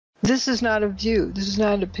This is not a view. This is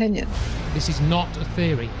not an opinion. This is not a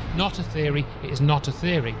theory. Not a theory. It is not a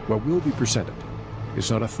theory. What will be presented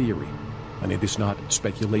is not a theory, and it is not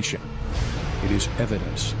speculation. It is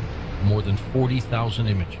evidence. More than 40,000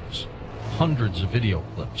 images, hundreds of video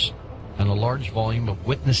clips, and a large volume of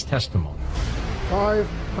witness testimony.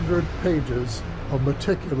 500 pages of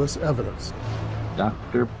meticulous evidence.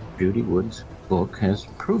 Dr. Judy Wood's book has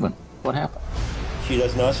proven what happened. She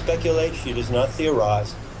does not speculate. She does not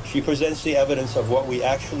theorize. She presents the evidence of what we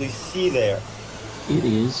actually see there. It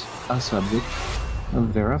is a subject of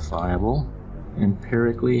verifiable,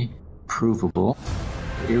 empirically provable,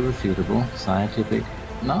 irrefutable scientific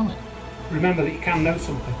knowledge. Remember that you can know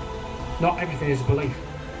something. Not everything is a belief.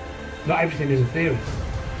 Not everything is a theory.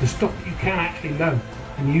 There's stuff that you can actually know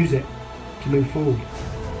and use it to move forward.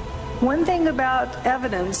 One thing about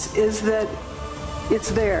evidence is that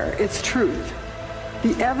it's there. It's truth.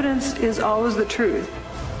 The evidence is always the truth.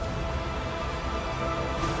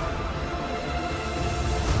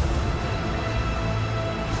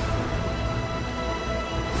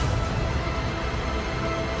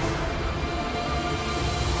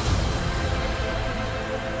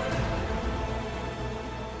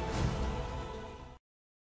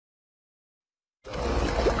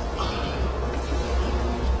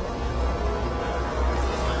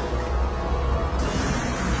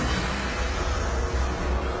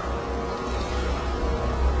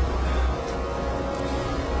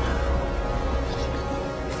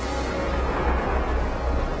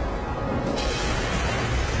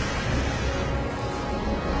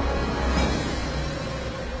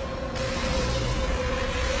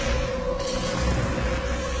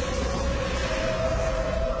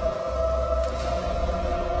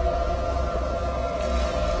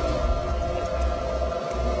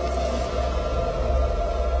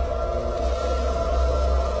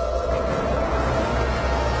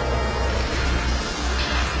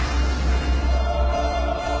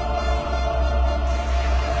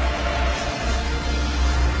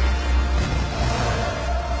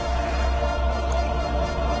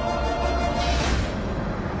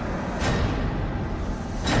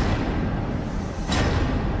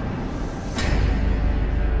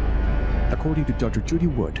 According to Dr. Judy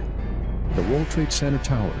Wood, the World Trade Center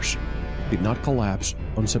towers did not collapse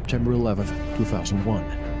on September 11,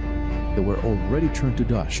 2001. They were already turned to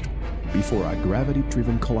dust before a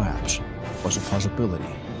gravity-driven collapse was a possibility.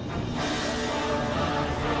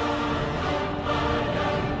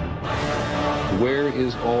 Where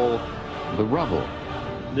is all the rubble?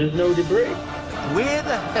 There's no debris. Where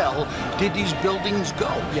the hell did these buildings go?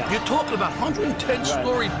 Yeah. You're talking about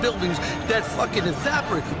 110-story buildings that fucking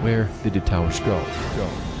evaporate. Where did the towers go?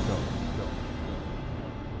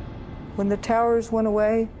 When the towers went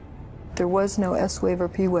away, there was no S wave or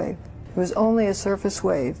P wave. It was only a surface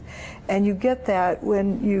wave. And you get that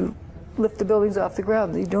when you lift the buildings off the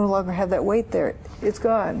ground. You no longer have that weight there. It's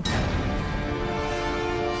gone.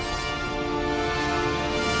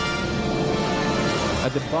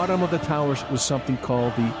 At the bottom of the towers was something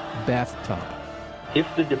called the bathtub. If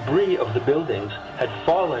the debris of the buildings had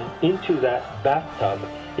fallen into that bathtub,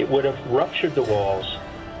 it would have ruptured the walls,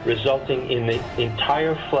 resulting in the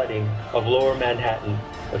entire flooding of lower Manhattan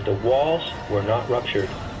if the walls were not ruptured.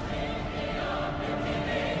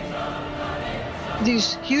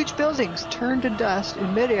 These huge buildings turned to dust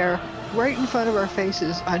in midair right in front of our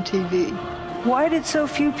faces on TV. Why did so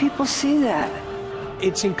few people see that?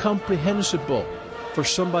 It's incomprehensible for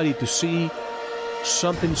somebody to see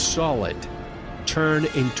something solid turn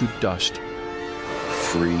into dust.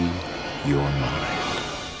 Free your mind.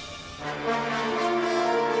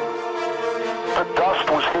 The dust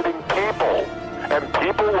was hitting people, and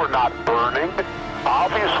people were not burning.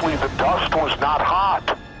 Obviously, the dust was not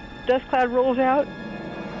hot. Dust cloud rolls out,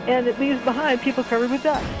 and it leaves behind people covered with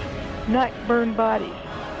dust, not burned bodies.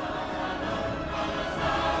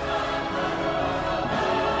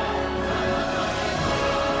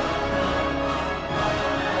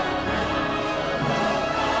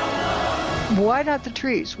 Why not the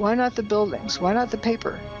trees? Why not the buildings? Why not the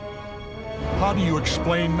paper? How do you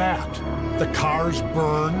explain that? The cars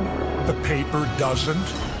burn, the paper doesn't?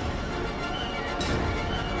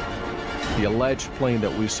 The alleged plane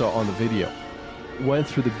that we saw on the video went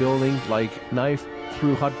through the building like knife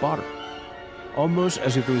through hot butter, almost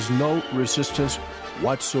as if there was no resistance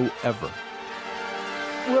whatsoever.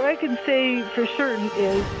 What I can say for certain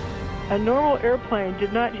is a normal airplane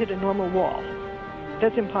did not hit a normal wall.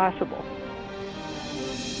 That's impossible.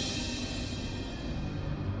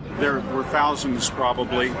 There were thousands,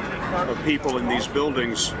 probably, of people in these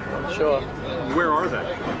buildings. Sure. Where are they?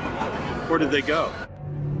 Where did they go?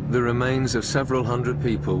 The remains of several hundred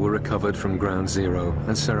people were recovered from Ground Zero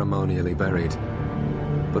and ceremonially buried.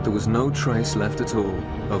 But there was no trace left at all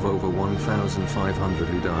of over 1,500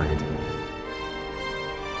 who died.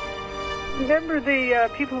 Remember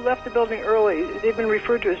the people who left the building early, they've been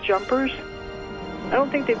referred to as jumpers? I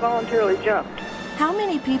don't think they voluntarily jumped. How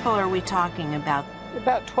many people are we talking about?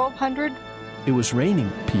 About 1,200. It was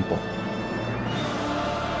raining people.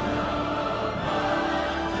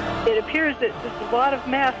 It appears that there's a lot of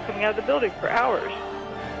mass coming out of the building for hours.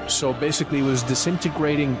 So basically it was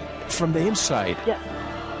disintegrating from the inside. Yeah.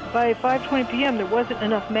 By 5:20 p.m. there wasn't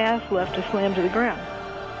enough mass left to slam to the ground.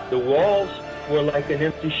 The walls were like an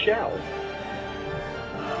empty shell.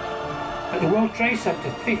 At the World Trade Center,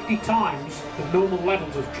 50 times the normal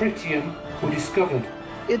levels of tritium were discovered.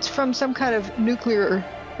 It's from some kind of nuclear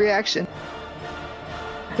reaction.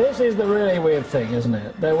 This is the really weird thing, isn't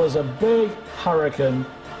it? There was a big hurricane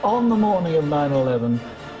on the morning of 9/11,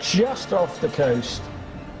 just off the coast,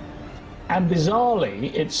 and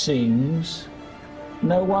bizarrely, it seems,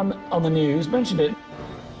 no one on the news mentioned it.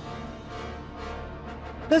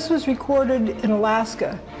 This was recorded in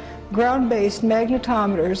Alaska. Ground-based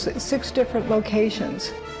magnetometers at 6 different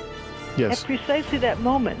locations. Yes. At precisely that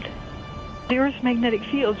moment, the Earth's magnetic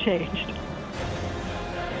field changed.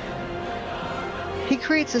 He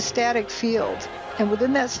creates a static field, and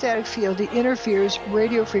within that static field, he interferes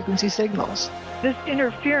radio frequency signals. This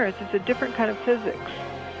interference is a different kind of physics.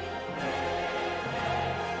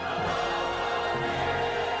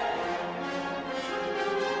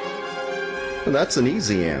 Well, that's an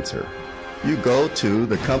easy answer. You go to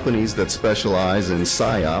the companies that specialize in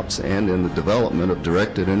PSYOPs and in the development of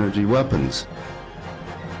directed energy weapons,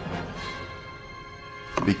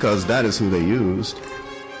 because that is who they used.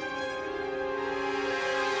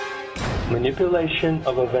 Manipulation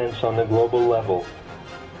of events on the global level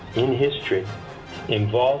in history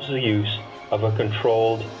involves the use of a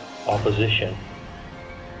controlled opposition.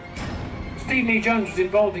 Stephen E. Jones was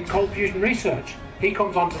involved in cold fusion research. He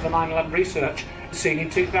comes onto the 9/11 research scene in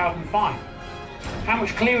 2005. How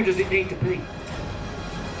much clearer does it need to be?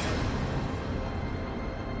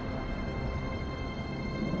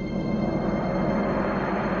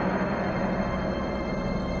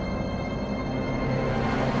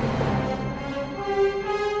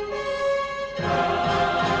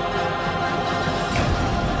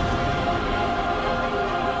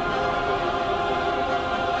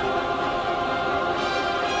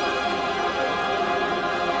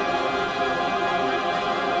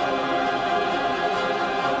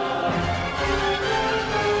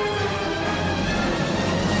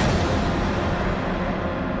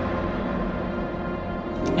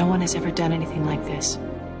 No one has ever done anything like this.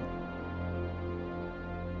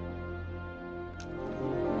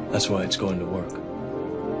 That's why it's going to work.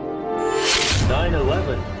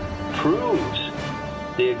 9/11 proves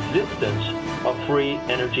the existence of free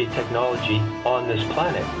energy technology on this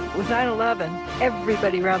planet. With 9/11,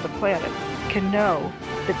 everybody around the planet can know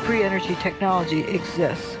that free energy technology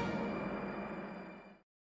exists.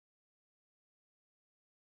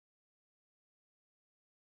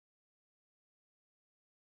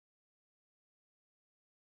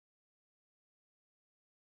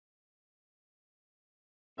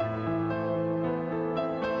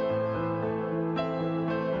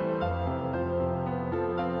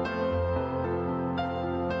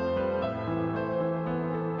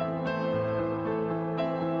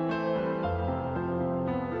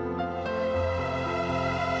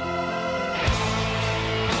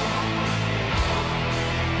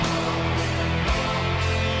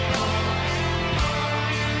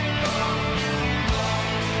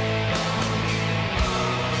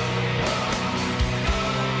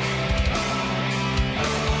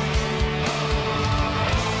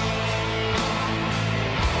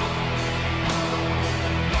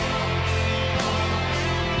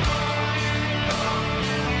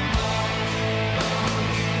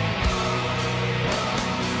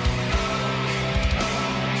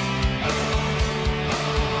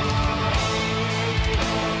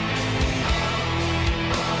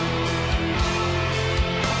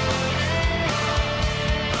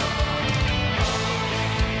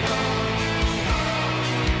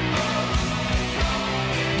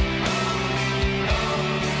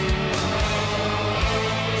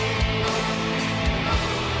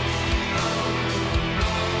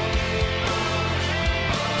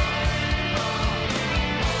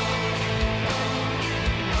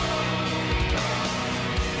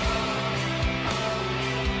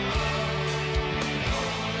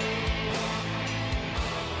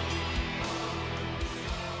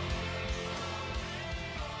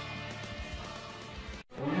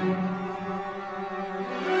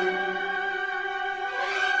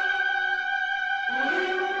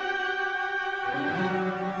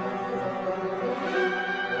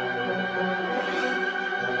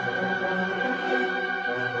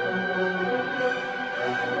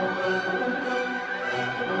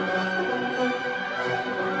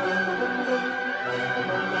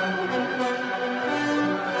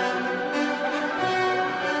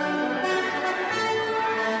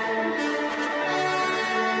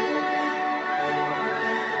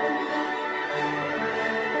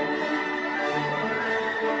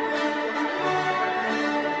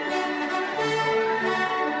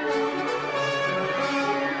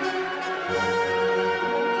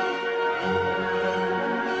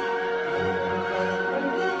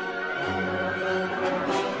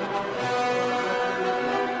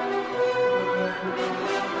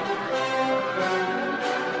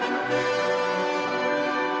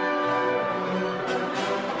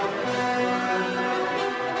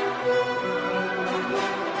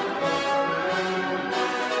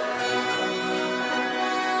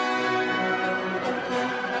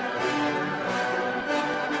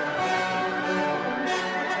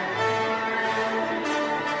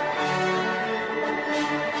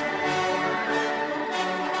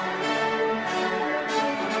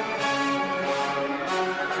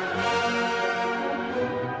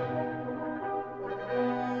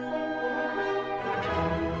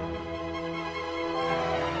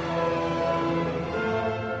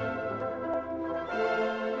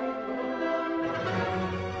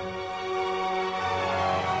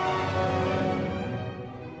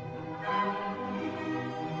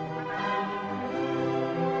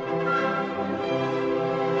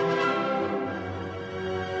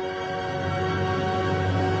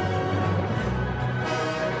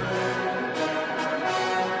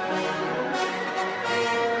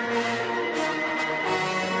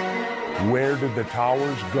 did the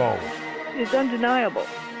towers go? It's undeniable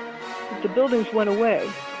that the buildings went away.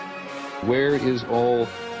 Where is all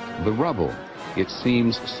the rubble? It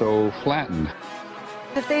seems so flattened.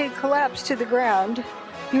 If they had collapsed to the ground,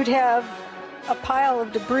 you'd have a pile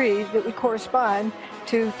of debris that would correspond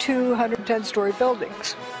to 210-story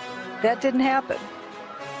buildings. That didn't happen.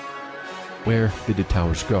 Where did the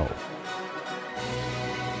towers go?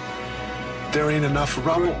 There ain't enough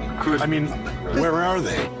rubble. I mean, where are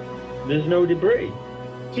they? There's no debris.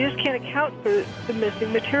 You just can't account for the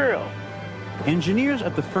missing material. Engineers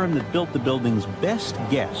at the firm that built the building's best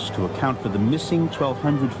guess to account for the missing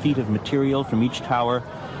 1,200 feet of material from each tower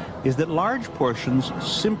is that large portions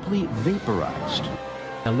simply vaporized.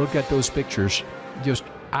 And look at those pictures just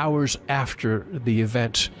hours after the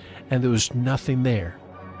event, and there was nothing there.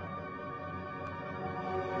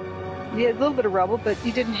 You had a little bit of rubble, but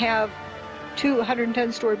you didn't have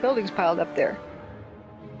 210-story buildings piled up there.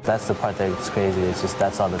 That's the part that's crazy. It's just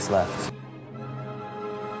that's all that's left.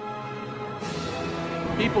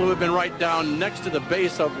 People who have been right down next to the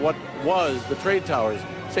base of what was the trade towers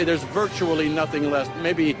say there's virtually nothing left.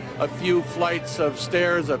 Maybe a few flights of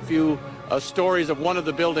stairs, a few stories of one of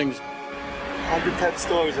the buildings. 110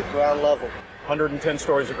 stories at ground level. 110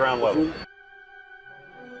 stories at ground level.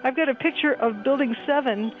 I've got a picture of Building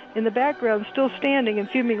 7 in the background still standing and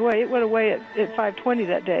fuming away. It went away at 5:20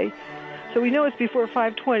 that day. So we know it's before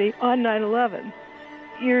 5:20 on 9/11.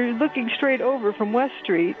 You're looking straight over from West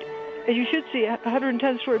Street, and you should see a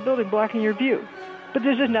 110-story building blocking your view. But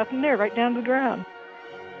there's just nothing there, right down to the ground.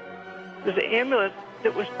 There's an ambulance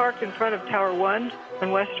that was parked in front of Tower 1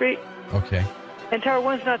 on West Street. Okay. And Tower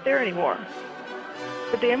 1's not there anymore.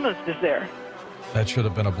 But the ambulance is there. That should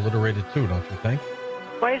have been obliterated too, don't you think?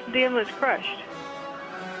 Why isn't the ambulance crushed?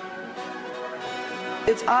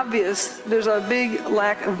 It's obvious there's a big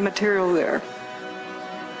lack of material there.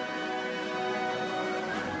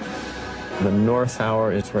 The north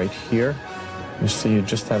tower is right here. You see, you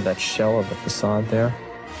just have that shell of the facade there.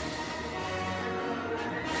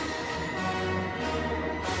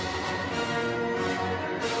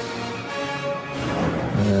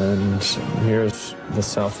 And here's the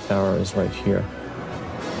south tower is right here.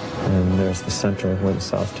 And there's the center of where the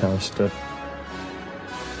south tower stood.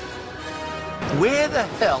 Where the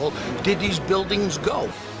hell did these buildings go?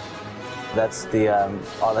 That's the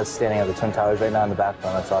all that's standing of the Twin Towers right now in the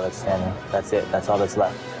background. That's all that's standing. That's it. That's all that's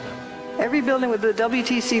left. Every building with the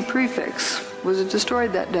WTC prefix was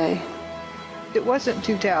destroyed that day. It wasn't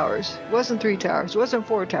 2 towers. It wasn't 3 towers. It wasn't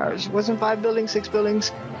 4 towers. It wasn't 5 buildings, 6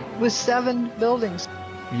 buildings. It was 7 buildings.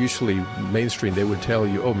 Usually mainstream they would tell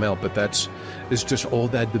you, oh Mel, but it's just all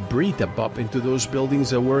that debris that bumped into those buildings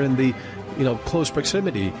that were in the close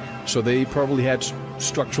proximity, so they probably had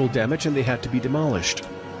structural damage and they had to be demolished.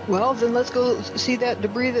 Well, then let's go see that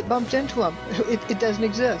debris that bumped into them. It doesn't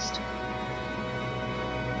exist.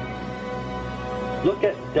 Look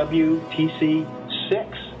at WTC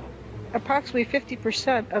 6. Approximately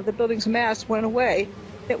 50% of the building's mass went away.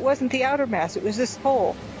 It wasn't the outer mass, it was this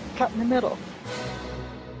hole cut in the middle.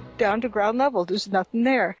 Down to ground level, there's nothing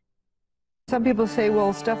there. Some people say,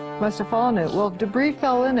 well, stuff must have fallen in it. Well, if debris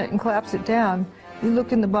fell in it and collapsed it down, you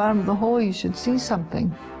look in the bottom of the hole, you should see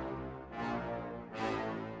something.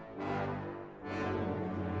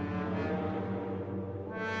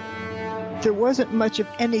 There wasn't much of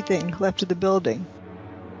anything left of the building.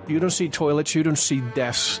 You don't see toilets, you don't see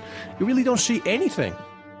desks, you really don't see anything.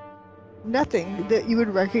 Nothing that you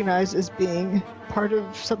would recognize as being part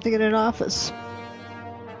of something in an office.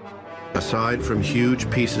 Aside from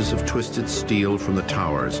huge pieces of twisted steel from the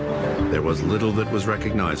towers, there was little that was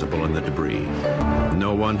recognizable in the debris.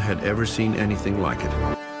 No one had ever seen anything like it.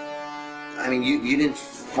 I mean, you didn't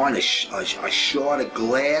find a shard of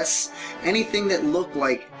glass, anything that looked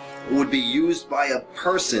like would be used by a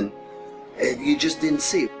person. You just didn't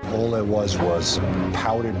see. All there was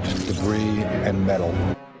powdered debris and metal.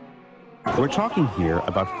 We're talking here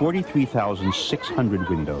about 43,600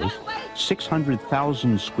 windows,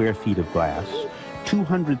 600,000 square feet of glass,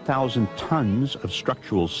 200,000 tons of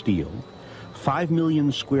structural steel, 5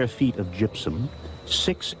 million square feet of gypsum,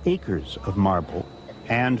 6 acres of marble,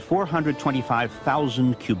 and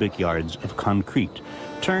 425,000 cubic yards of concrete,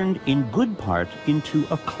 turned in good part into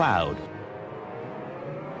a cloud.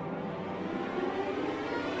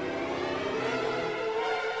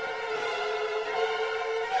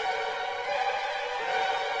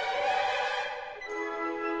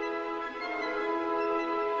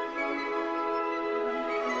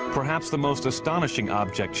 Perhaps the most astonishing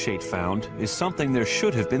object Shate found is something there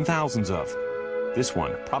should have been thousands of. This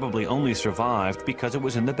one probably only survived because it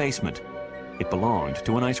was in the basement. It belonged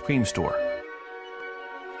to an ice cream store.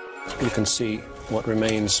 You can see what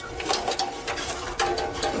remains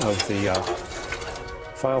of the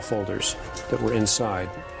file folders that were inside.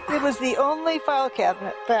 It was the only file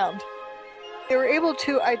cabinet found. They were able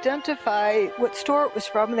to identify what store it was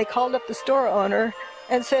from, and they called up the store owner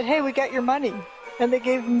and said, "Hey, we got your money," and they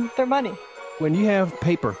gave them their money. When you have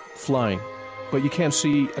paper flying, but you can't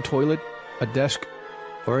see a toilet, a desk,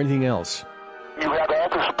 or anything else. You had all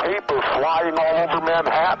this paper flying all over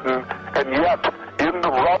Manhattan, and yet in the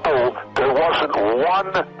rubble there wasn't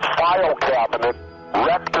one file cabinet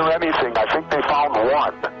wrecked or anything. I think they found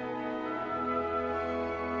one.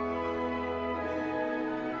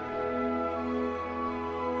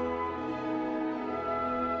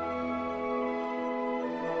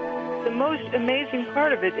 The most amazing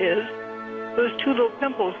part of it is those two little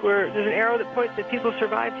pimples where there's an arrow that points that people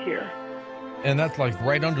survived here. And that's like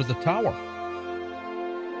right under the tower.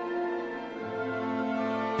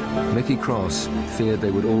 Mickey Cross feared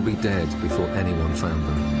they would all be dead before anyone found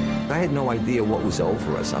them. I had no idea what was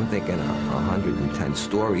over us. I'm thinking 110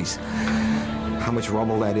 stories. How much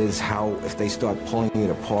rubble that is, if they start pulling it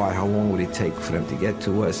apart, how long would it take for them to get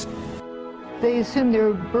to us? They assumed they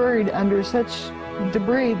were buried under such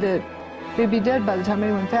debris that they'd be dead by the time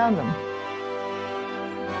anyone found them.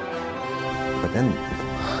 But then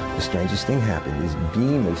the strangest thing happened. This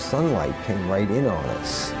beam of sunlight came right in on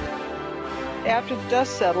us. After the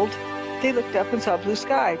dust settled, they looked up and saw blue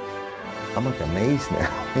sky. I'm like amazed now.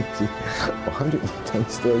 It's a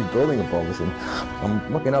 110-story building above us, and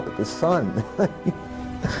I'm looking up at the sun.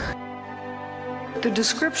 The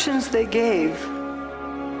descriptions they gave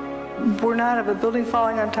were not of a building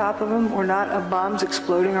falling on top of them, or not of bombs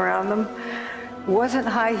exploding around them. It wasn't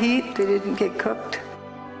high heat. They didn't get cooked.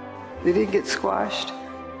 They didn't get squashed.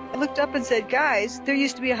 I looked up and said, "Guys, there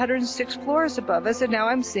used to be 106 floors above us, and now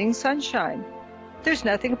I'm seeing sunshine. There's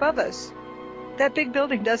nothing above us. That big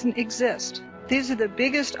building doesn't exist. These are the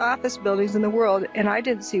biggest office buildings in the world, and I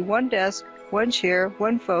didn't see one desk, one chair,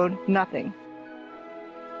 one phone, nothing."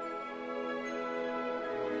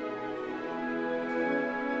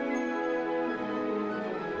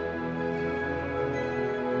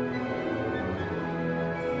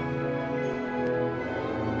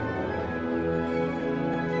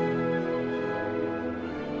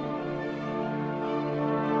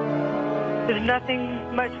 There's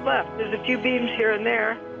nothing much left. There's a few beams here and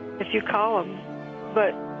there, if you call them,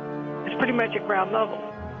 but it's pretty much at ground level.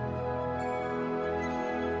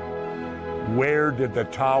 Where did the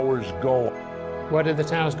towers go? Where did the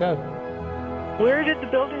towers go? Where did the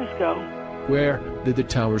buildings go? Where did the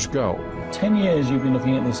towers go? 10 years you've been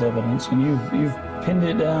looking at this evidence, and you've pinned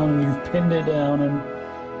it down, and you've pinned it down, and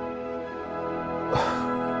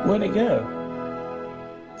where'd it go?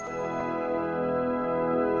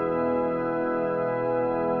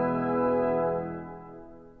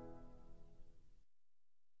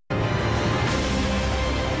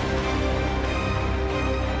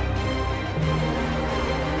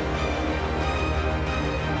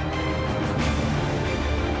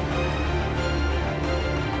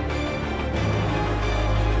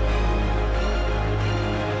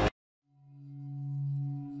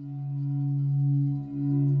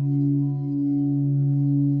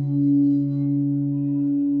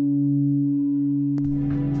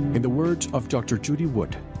 In the words of Dr. Judy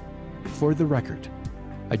Wood, "For the record,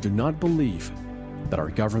 I do not believe that our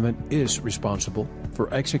government is responsible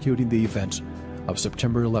for executing the events of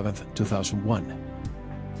September 11th, 2001,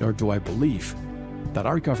 nor do I believe that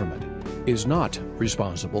our government is not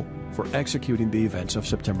responsible for executing the events of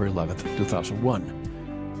September 11th, 2001.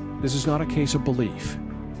 This is not a case of belief.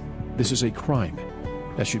 This is a crime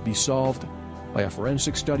that should be solved by a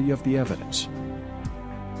forensic study of the evidence."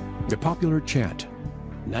 The popular chant,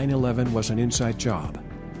 "9/11 was an inside job,"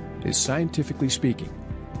 is scientifically speaking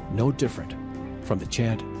no different from the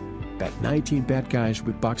chant that 19 bad guys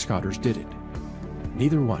with box cutters did it.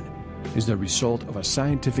 Neither one is the result of a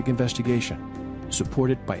scientific investigation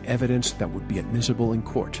supported by evidence that would be admissible in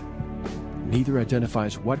court. Neither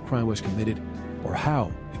identifies what crime was committed or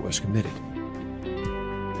how it was committed.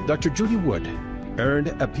 Dr. Judy Wood earned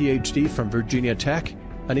a PhD from Virginia Tech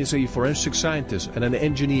and is a forensic scientist and an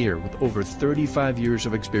engineer with over 35 years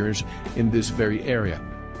of experience in this very area.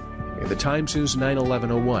 In the time since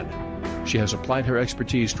 9/11/01, she has applied her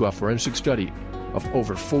expertise to a forensic study of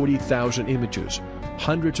over 40,000 images,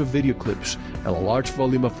 hundreds of video clips, and a large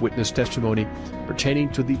volume of witness testimony pertaining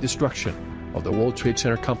to the destruction of the World Trade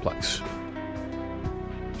Center complex.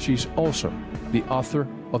 She's also the author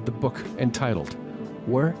of the book entitled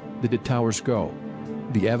 "Where Did the Towers Go?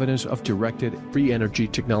 The Evidence of Directed Free Energy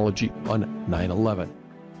Technology on 9/11.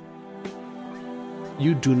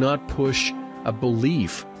 You do not push a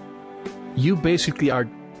belief You basically are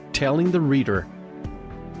telling the reader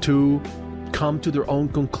to come to their own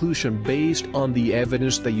conclusion based on the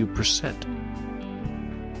evidence that you present.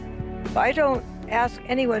 I don't ask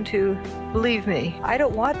anyone to believe me. I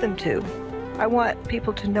don't want them to. I want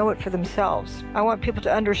people to know it for themselves. I want people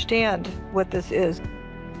to understand what this is.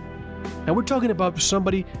 And we're talking about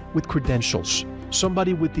somebody with credentials,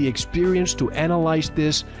 somebody with the experience to analyze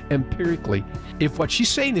this empirically. If what she's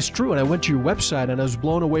saying is true, and I went to your website and I was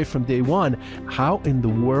blown away from day one, how in the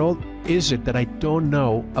world is it that I don't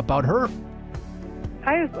know about her?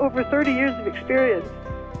 I have over 30 years of experience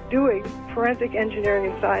doing forensic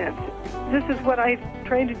engineering and science. This is what I've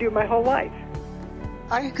trained to do my whole life.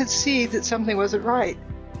 I could see that something wasn't right,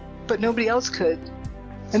 but nobody else could.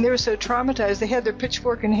 And they were so traumatized, they had their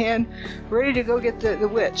pitchfork in hand, ready to go get the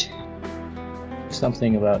witch.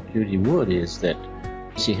 Something about Judy Wood is that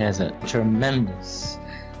she has a tremendous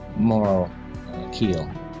moral keel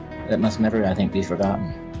that must never, I think, be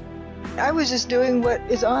forgotten. I was just doing what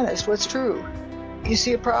is honest, what's true. You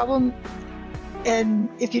see a problem, and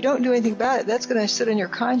if you don't do anything about it, that's going to sit on your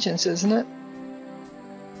conscience, isn't it?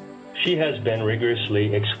 She has been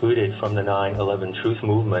rigorously excluded from the 9/11 Truth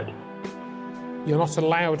movement. You're not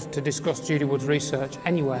allowed to discuss Judy Wood's research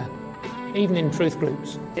anywhere, even in truth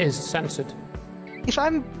groups. It is censored. If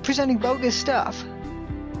I'm presenting bogus stuff,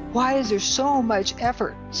 why is there so much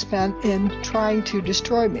effort spent in trying to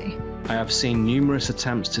destroy me? I have seen numerous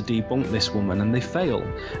attempts to debunk this woman, and they fail.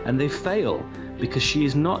 And they fail because she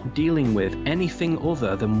is not dealing with anything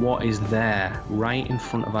other than what is there, right in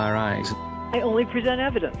front of our eyes. I only present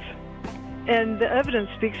evidence, and the evidence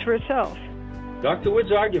speaks for itself. Dr.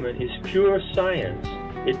 Wood's argument is pure science.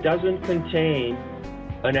 It doesn't contain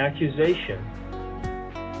an accusation.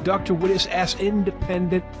 Dr. Wood is as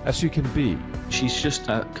independent as you can be. She's just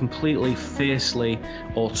a completely fiercely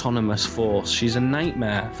autonomous force. She's a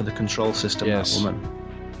nightmare for the control system, yes. That woman.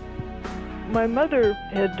 My mother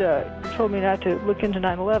had told me not to look into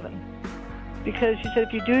 9/11 because she said,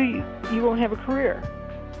 if you do, you won't have a career.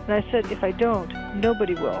 And I said, if I don't,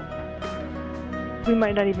 nobody will. We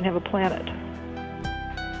might not even have a planet.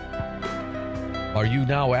 Are you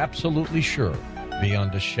now absolutely sure,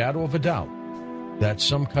 beyond a shadow of a doubt, that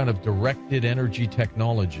some kind of directed energy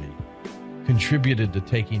technology contributed to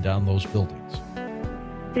taking down those buildings?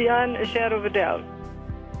 Beyond a shadow of a doubt.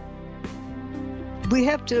 We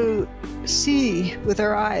have to see with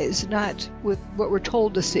our eyes, not with what we're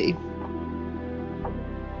told to see.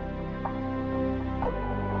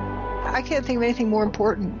 I can't think of anything more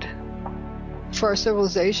important for our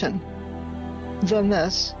civilization than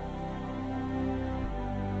this.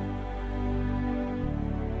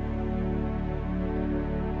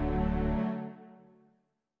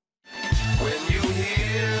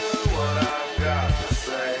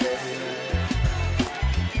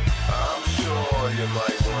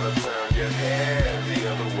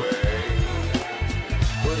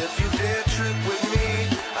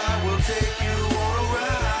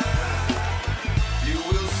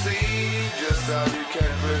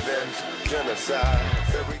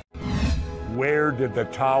 Where did the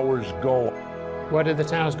towers go? Where did the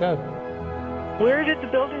towers go? Where did the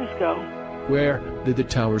buildings go? Where did the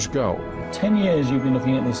towers go? 10 years you've been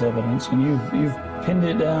looking at this evidence, and you've pinned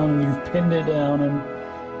it down, and you've pinned it down, and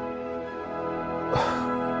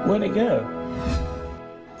where'd it go?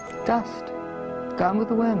 Dust. Gone with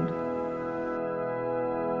the wind.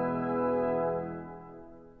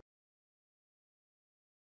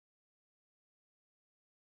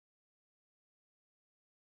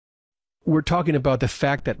 We're talking about the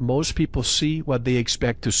fact that most people see what they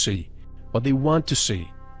expect to see, what they want to see,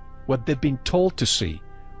 what they've been told to see,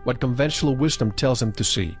 what conventional wisdom tells them to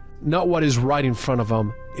see, not what is right in front of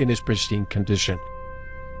them in its pristine condition.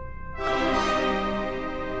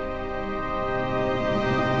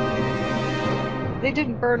 They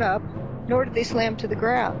didn't burn up, nor did they slam to the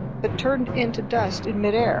ground, but turned into dust in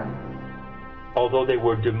midair. Although they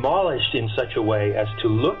were demolished in such a way as to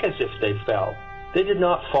look as if they fell, they did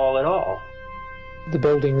not fall at all. The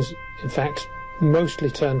buildings, in fact, mostly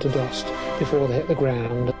turned to dust before they hit the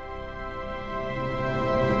ground.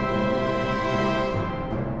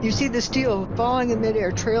 You see the steel falling in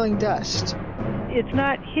midair, trailing dust. It's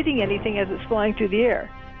not hitting anything as it's flying through the air.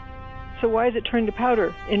 So why is it turning to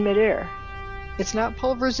powder in midair? It's not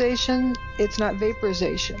pulverization, it's not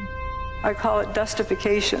vaporization. I call it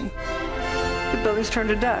dustification. The buildings turn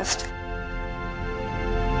to dust.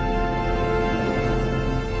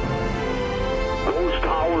 Those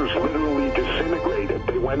towers literally disintegrated.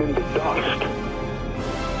 They went into dust.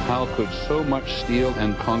 How could so much steel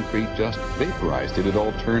and concrete just vaporize? Did it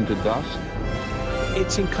all turn to dust?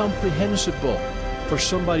 It's incomprehensible for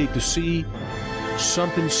somebody to see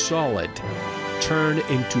something solid turn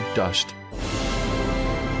into dust.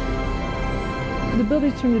 The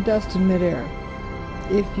buildings turn to dust in midair.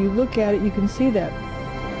 If you look at it, you can see that.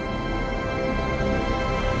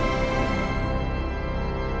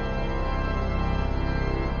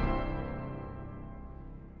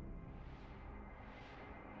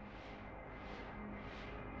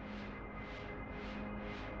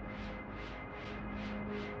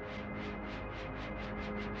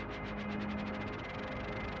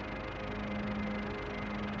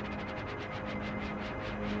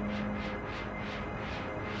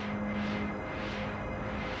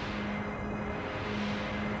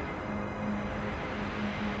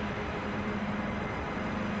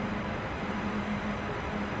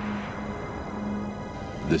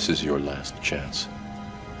 This is your last chance.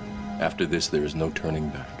 After this, there is no turning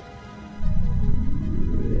back.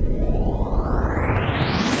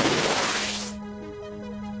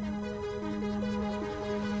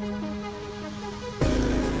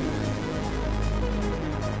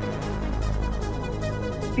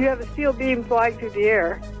 You have a steel beam flying through the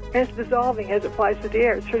air, and it's dissolving as it flies through the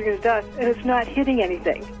air. It's turning into dust, and it's not hitting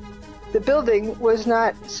anything. The building was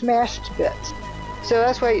not smashed to bits. So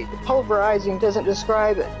that's why pulverizing doesn't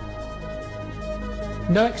describe it.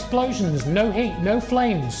 No explosions, no heat, no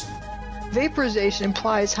flames. Vaporization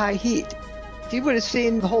implies high heat. If you would have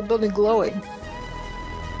seen the whole building glowing,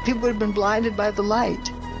 people would have been blinded by the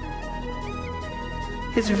light.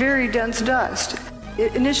 It's very dense dust.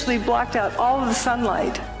 It initially blocked out all of the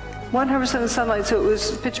sunlight, 100% of the sunlight, so it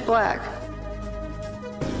was pitch black.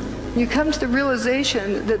 You come to the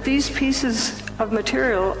realization that these pieces of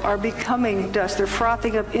material are becoming dust. They're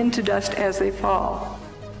frothing up into dust as they fall.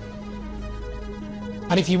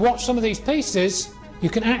 And if you watch some of these pieces, you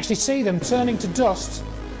can actually see them turning to dust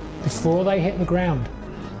before they hit the ground.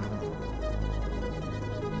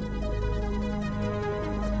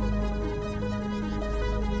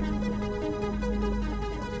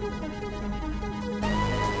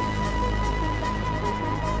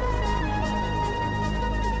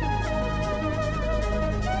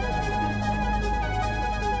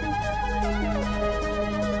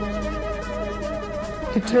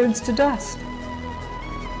 It turns to dust.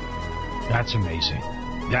 That's amazing.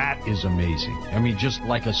 That is amazing. I mean, just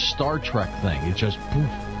like a Star Trek thing. It just, poof,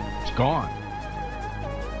 it's gone.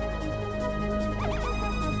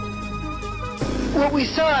 What we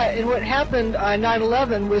saw and what happened on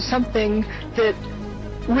 9/11 was something that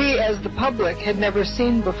we as the public had never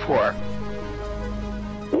seen before.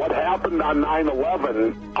 What happened on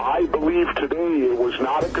 9/11, I believe today it was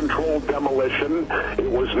not a controlled demolition, it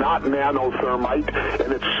was not nanothermite,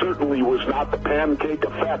 and it certainly was not the pancake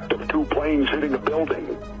effect of two planes hitting a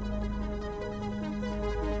building.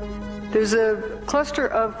 There's a cluster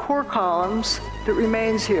of core columns that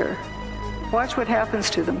remains here. Watch what happens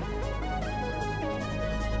to them.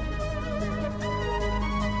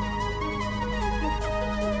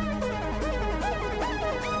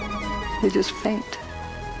 They just faint.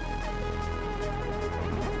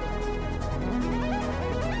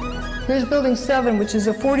 Here's building 7, which is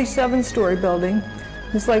a 47-story building.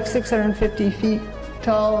 It's like 650 feet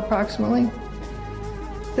tall, approximately.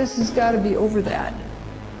 This has got to be over that.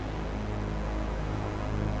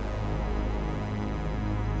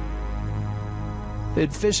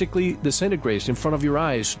 It physically disintegrates in front of your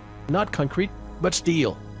eyes. Not concrete, but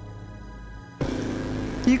steel.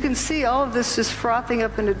 You can see all of this just frothing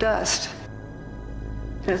up into dust.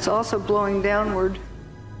 And it's also blowing downward.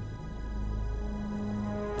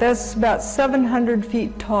 That's about 700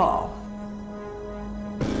 feet tall.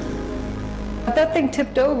 If that thing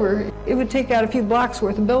tipped over, it would take out a few blocks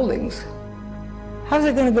worth of buildings. How's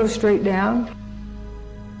it going to go straight down?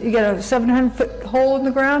 You got a 700-foot hole in the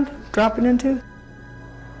ground, dropping into?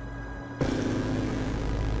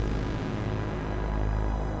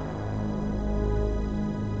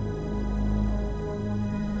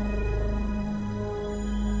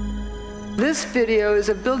 This video is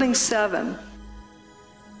of building 7.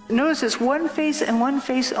 Notice it's one face and one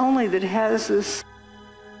face only that has this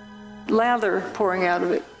lather pouring out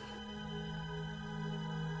of it.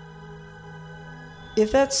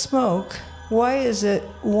 If that's smoke, why is it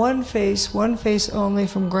one face only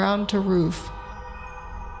from ground to roof?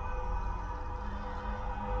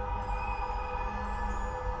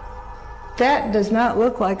 That does not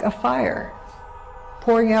look like a fire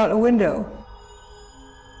pouring out a window.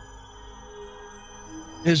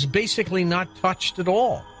 Is basically not touched at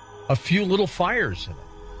all. A few little fires in it.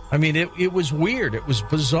 I mean, it was weird. It was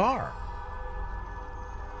bizarre.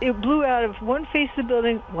 It blew out of one face of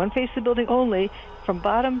the building only, from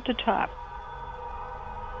bottom to top.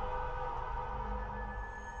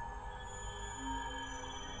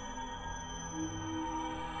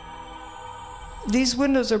 These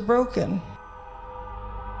windows are broken.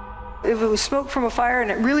 If it was smoke from a fire and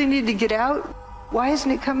it really needed to get out, why isn't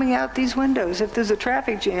it coming out these windows? If there's a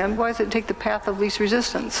traffic jam, why does it take the path of least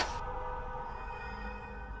resistance?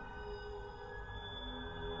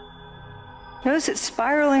 Notice it's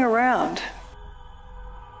spiraling around.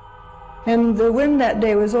 And the wind that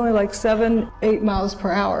day was only like 7-8 miles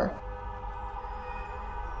per hour.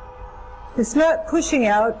 It's not pushing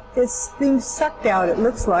out, it's being sucked out, it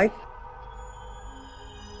looks like.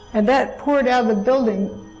 And that poured out of the building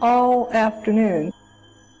all afternoon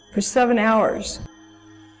for 7 hours.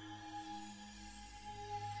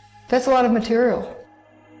 That's a lot of material.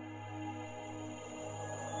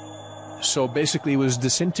 So basically it was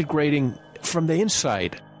disintegrating from the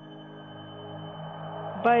inside.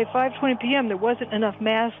 By 5:20 p.m., there wasn't enough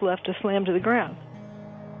mass left to slam to the ground.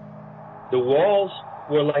 The walls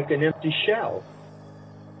were like an empty shell.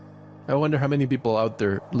 I wonder how many people out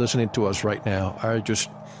there listening to us right now are just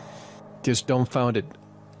dumbfounded,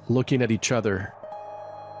 looking at each other.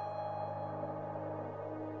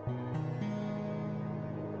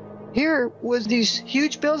 Here was these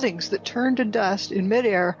huge buildings that turned to dust in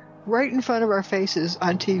midair right in front of our faces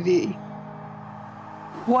on TV.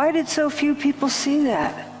 Why did so few people see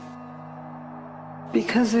that?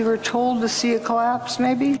 Because they were told to see a collapse,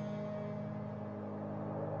 maybe?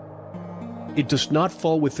 It does not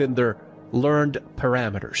fall within their learned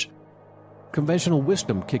parameters. Conventional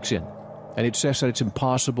wisdom kicks in, and it says that it's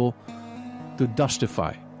impossible to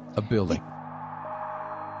dustify a building.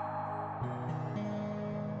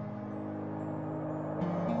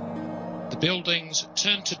 The buildings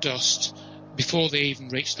turned to dust before they even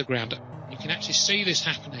reached the ground. You can actually see this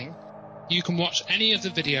happening. You can watch any of the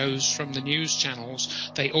videos from the news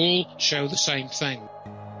channels. They all show the same thing.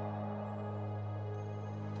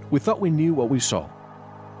 We thought we knew what we saw.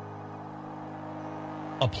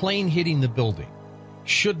 A plane hitting the building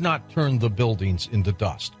should not turn the buildings into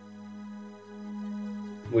dust.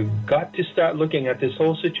 We've got to start looking at this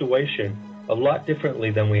whole situation a lot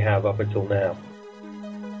differently than we have up until now.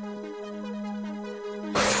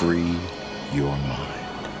 Free your mind.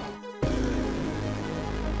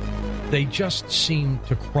 They just seem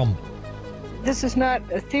to crumble. This is not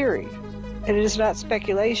a theory, and it is not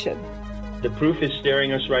speculation. The proof is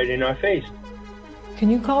staring us right in our face. Can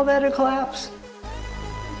you call that a collapse?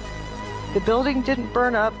 The building didn't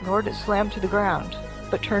burn up, nor did it slam to the ground,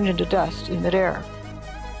 but turned into dust in midair.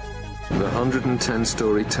 The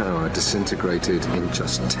 110-story tower disintegrated in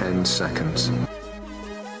just 10 seconds.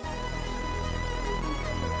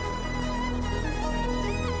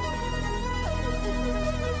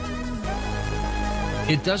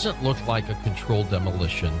 It doesn't look like a controlled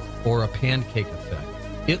demolition or a pancake effect.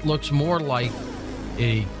 It looks more like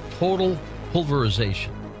a total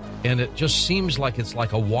pulverization. And it just seems like it's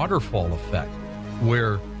like a waterfall effect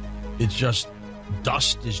where it's just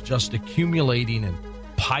dust is just accumulating and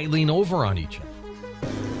piling over on each other.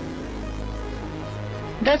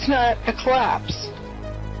 That's not a collapse.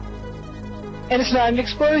 And it's not an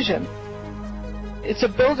explosion. It's a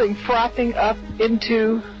building frothing up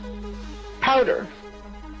into powder.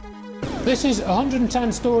 This is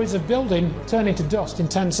 110 stories of building turning to dust in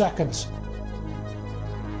 10 seconds.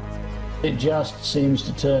 It just seems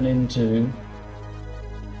to turn into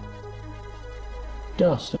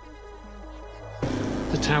dust.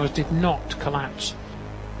 The towers did not collapse.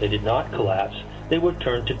 They did not collapse. They were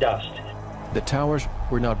turned to dust. The towers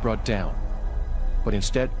were not brought down, but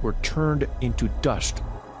instead were turned into dust.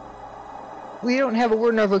 We don't have a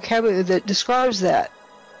word in our vocabulary that describes that.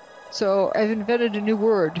 So I've invented a new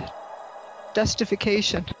word,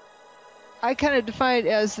 dustification. I kind of define it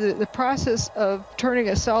as the process of turning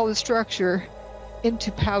a solid structure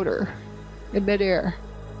into powder in midair.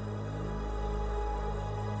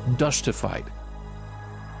 Dustified.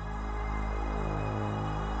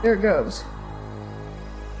 There it goes.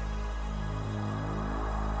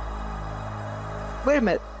 Wait a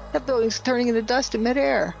minute, that building's turning into dust in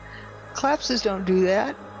midair. Collapses don't do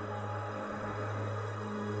that.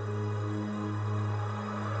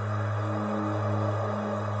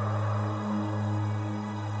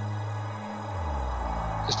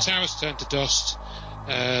 The towers turned to dust.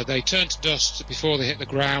 They turned to dust before they hit the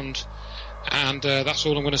ground, and that's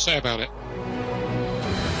all I'm going to say about it.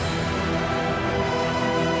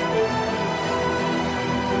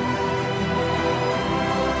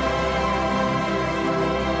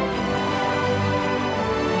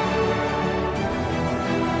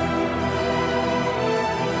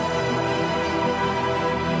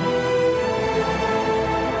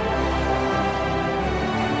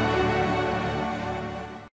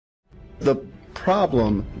 The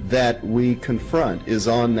problem that we confront is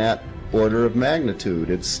on that order of magnitude.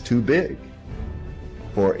 It's too big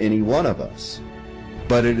for any one of us.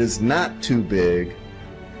 But it is not too big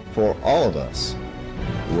for all of us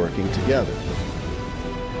working together.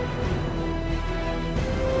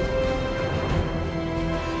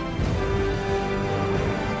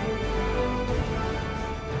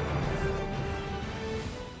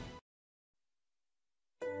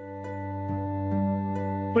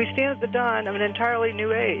 We stand at the dawn of an entirely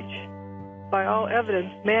new age. By all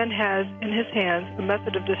evidence, man has in his hands a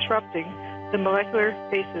method of disrupting the molecular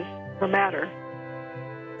basis for matter.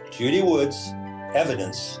 Judy Wood's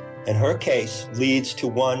evidence in her case leads to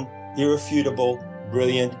one irrefutable,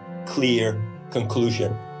 brilliant, clear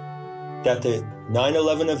conclusion: that the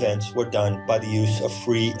 9/11 events were done by the use of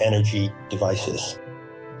free energy devices.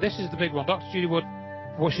 This is the big one. Dr. Judy Wood,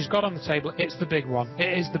 what she's got on the table, it's the big one.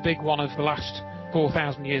 It is the big one of the last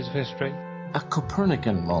 4,000 years of history. A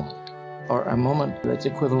Copernican moment, or a moment that's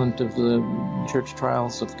equivalent of the church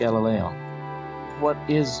trials of Galileo. What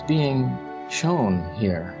is being shown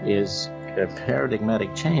here is a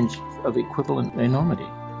paradigmatic change of equivalent enormity.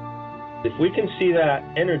 If we can see that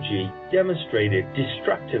energy demonstrated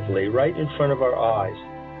destructively right in front of our eyes,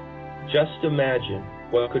 just imagine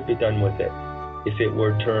what could be done with it if it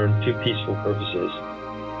were turned to peaceful purposes.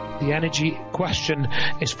 The energy question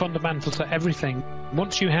is fundamental to everything.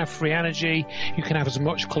 Once you have free energy, you can have as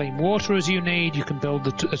much clean water as you need, you can build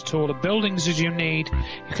as taller buildings as you need,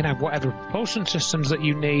 you can have whatever propulsion systems that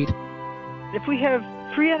you need. If we have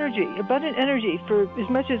free energy, abundant energy for as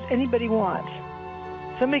much as anybody wants,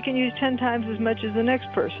 somebody can use 10 times as much as the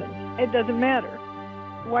next person. It doesn't matter.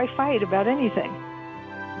 Why fight about anything?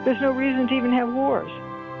 There's no reason to even have wars,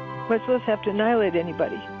 much less have to annihilate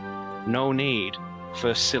anybody. No need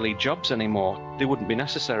for silly jobs anymore. They wouldn't be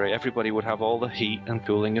necessary. Everybody would have all the heat and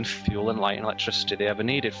cooling and fuel and light and electricity they ever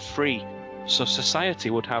needed free. So society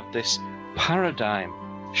would have this paradigm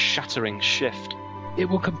shattering shift. It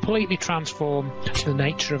will completely transform the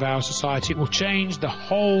nature of our society. It will change the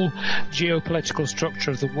whole geopolitical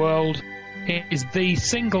structure of the world. It is the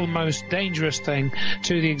single most dangerous thing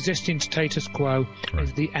to the existing status quo,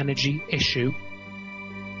 is the energy issue.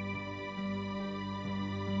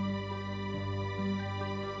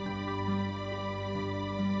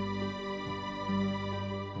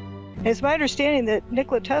 It's my understanding that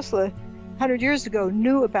Nikola Tesla, 100 years ago,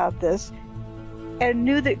 knew about this and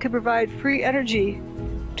knew that it could provide free energy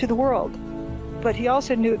to the world. But he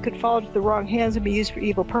also knew it could fall into the wrong hands and be used for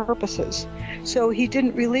evil purposes. So he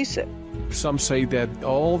didn't release it. Some say that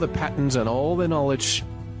all the patents and all the knowledge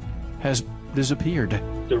has disappeared.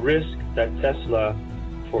 The risk that Tesla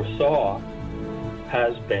foresaw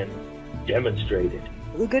has been demonstrated.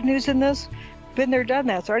 The good news in this, been there, done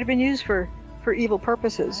that. It's already been used for evil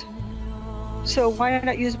purposes. So why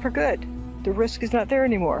not use it for good? The risk is not there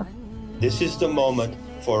anymore. This is the moment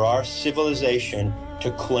for our civilization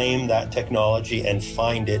to claim that technology and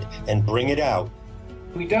find it and bring it out.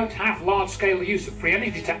 We don't have large-scale use of free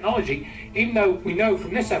energy technology, even though we know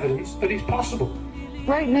from this evidence that it's possible.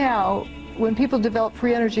 Right now, when people develop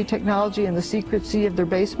free energy technology in the secrecy of their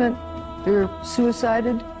basement, they're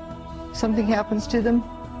suicided, something happens to them.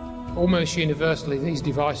 Almost universally, these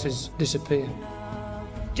devices disappear.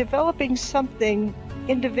 Developing something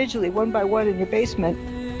individually, one by one in your basement,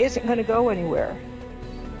 isn't going to go anywhere.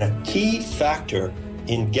 A key factor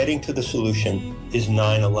in getting to the solution is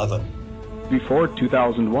 9/11. Before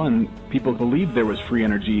 2001, people believed there was free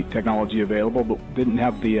energy technology available, but didn't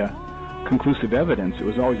have the conclusive evidence. It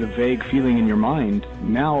was always a vague feeling in your mind.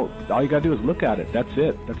 Now, all you got to do is look at it. That's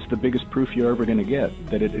it. That's the biggest proof you're ever going to get,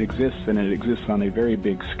 that it exists, and it exists on a very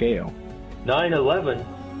big scale. 9/11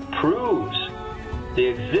 proves the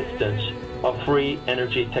existence of free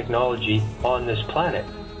energy technology on this planet.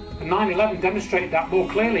 And 9/11 demonstrated that more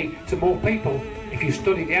clearly to more people, if you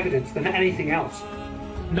study the evidence, than anything else.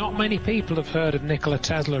 Not many people have heard of Nikola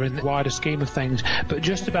Tesla in the wider scheme of things, but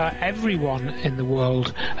just about everyone in the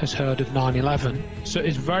world has heard of 9/11. So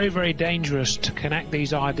it's very, very dangerous to connect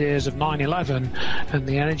these ideas of 9/11 and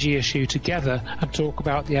the energy issue together and talk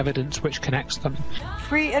about the evidence which connects them.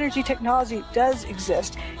 Free energy technology does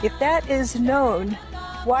exist. If that is known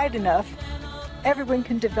wide enough, everyone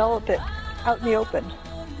can develop it out in the open.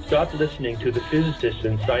 Stop listening to the physicists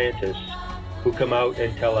and scientists who come out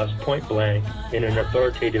and tell us point blank in an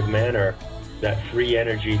authoritative manner that free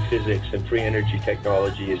energy physics and free energy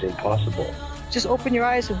technology is impossible. Just open your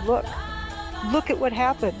eyes and look. Look at what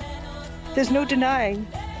happened. There's no denying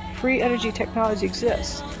free energy technology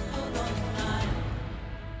exists.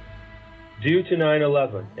 Due to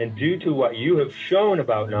 9/11 and due to what you have shown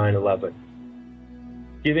about 9/11,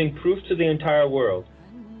 giving proof to the entire world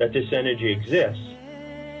that this energy exists,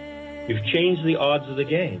 You've changed the odds of the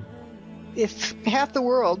game. If half the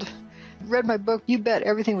world read my book, you bet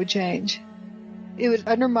everything would change. It would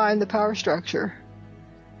undermine the power structure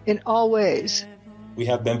in all ways. We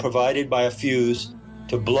have been provided by a fuse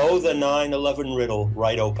to blow the 9/11 riddle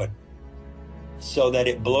right open, so that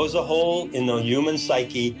it blows a hole in the human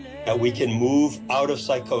psyche that we can move out of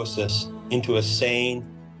psychosis into a sane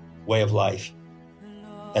way of life.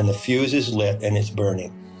 And the fuse is lit and it's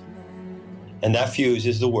burning. And that fuse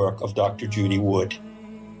is the work of Dr. Judy Wood.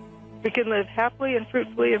 We can live happily and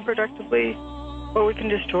fruitfully and productively, or we can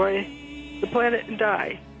destroy the planet and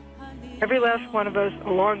die. Every last one of us,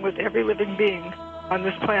 along with every living being on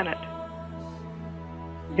this planet.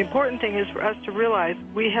 The important thing is for us to realize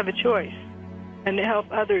we have a choice, and to help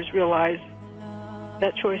others realize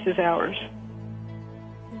that choice is ours.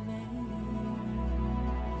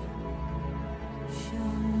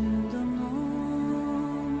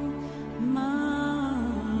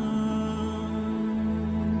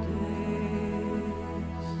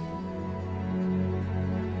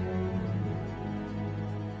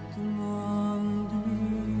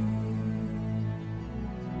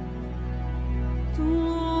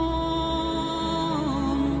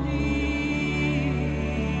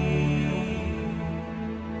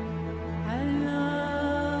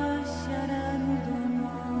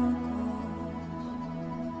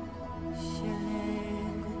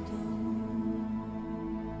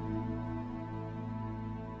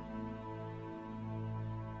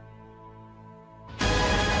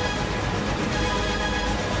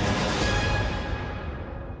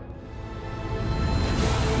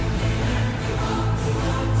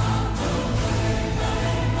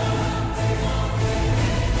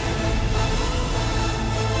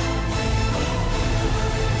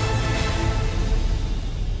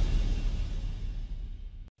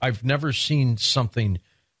 I've never seen something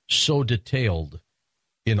so detailed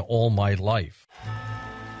in all my life.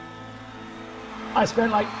 I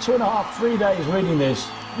spent like 2.5, 3 days reading this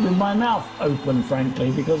with my mouth open, frankly,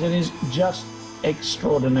 because it is just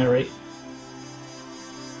extraordinary.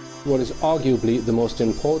 What is arguably the most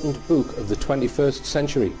important book of the 21st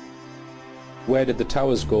century. Where Did the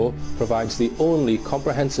Towers Go? Provides the only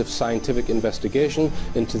comprehensive scientific investigation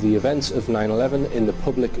into the events of 9/11 in the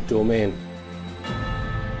public domain.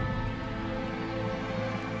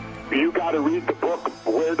 You got to read the book,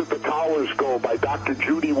 Where Did the Towers Go? By Dr.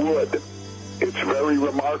 Judy Wood. It's very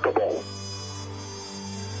remarkable.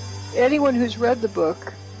 Anyone who's read the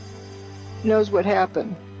book knows what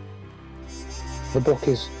happened. The book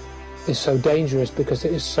is so dangerous because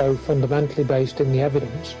it is so fundamentally based in the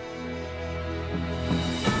evidence.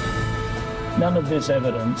 None of this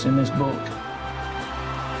evidence in this book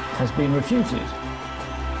has been refuted.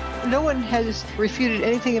 No one has refuted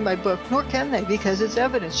anything in my book, nor can they, because it's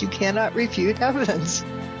evidence. You cannot refute evidence.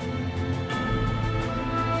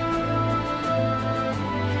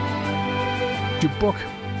 Your book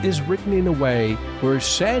is written in a way where it's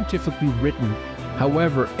scientifically written,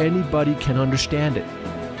 however anybody can understand it.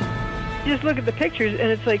 You just look at the pictures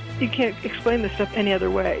and it's like you can't explain this stuff any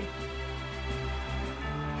other way.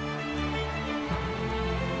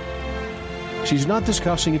 She's not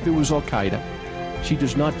discussing if it was Al-Qaeda. She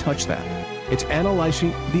does not touch that. It's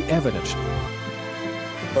analyzing the evidence.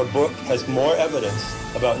 Her book has more evidence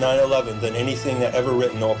about 9/11 than anything that ever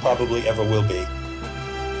written or probably ever will be.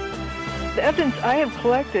 The evidence I have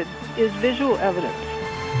collected is visual evidence.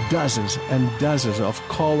 Dozens and dozens of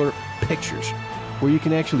color pictures where you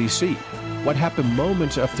can actually see what happened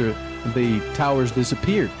moments after the towers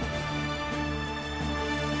disappeared.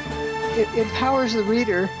 It empowers the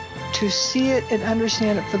reader to see it and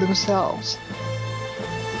understand it for themselves.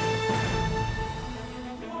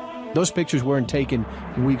 Those pictures weren't taken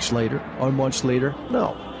weeks later or months later.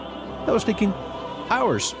 No, that was taken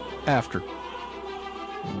hours after.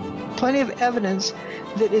 Plenty of evidence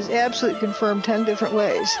that is absolutely confirmed 10 different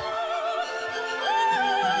ways.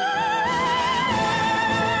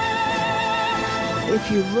 If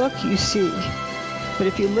you look, you see. But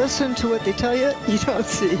if you listen to what they tell you, you don't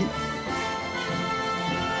see.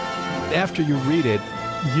 After you read it,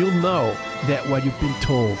 you'll know that what you've been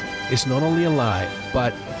told is not only a lie,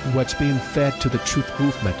 but what's being fed to the truth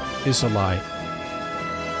movement is a lie.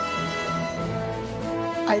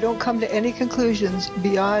 I don't come to any conclusions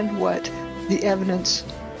beyond what the evidence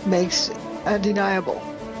makes undeniable.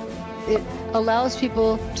 It allows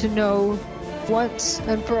people to know once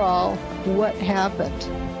and for all what happened.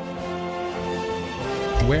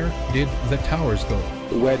 Where did the towers go?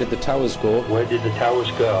 Where did the towers go? Where did the towers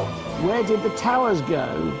go? Where did the towers go?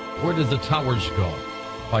 Where Did the Towers Go?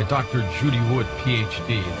 By Dr. Judy Wood,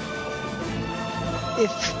 Ph.D.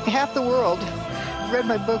 If half the world read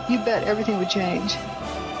my book, you bet everything would change.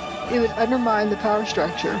 It would undermine the power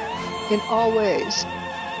structure in all ways.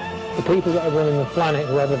 The people that are running the planet,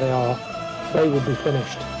 whoever they are, they would be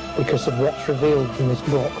finished because of what's revealed in this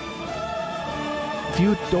book. If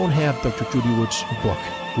you don't have Dr. Judy Wood's book,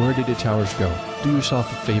 Where Did the Towers Go?, do yourself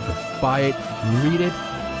a favor. Buy it, read it.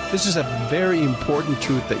 This is a very important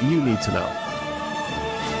truth that you need to know.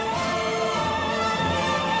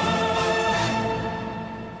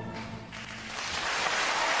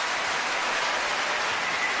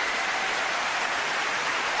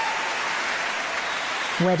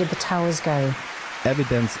 Where did the towers go?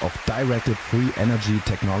 Evidence of directed free energy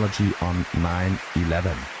technology on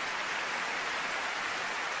 9/11.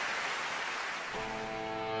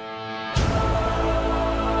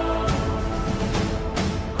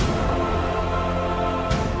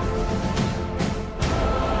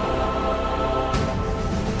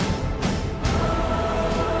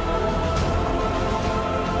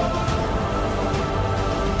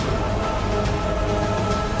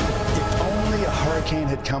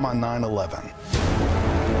 Had come on 9/11.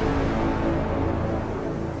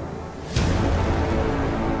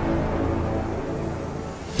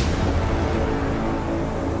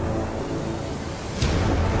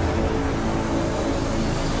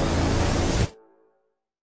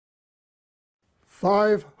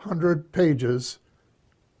 "500 pages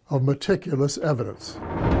of meticulous evidence.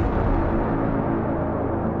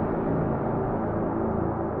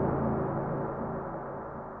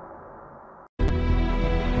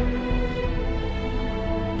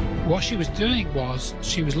 What she was doing was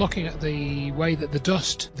she was looking at the way that the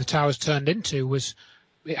dust the towers turned into was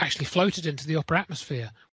it actually floated into the upper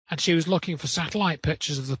atmosphere, and she was looking for satellite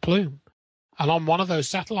pictures of the plume. And on one of those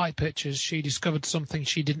satellite pictures, she discovered something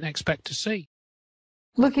she didn't expect to see.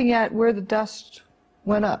 Looking at where the dust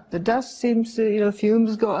went up, the dust seems to,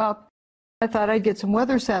 fumes go up. I thought I'd get some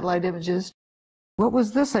weather satellite images. What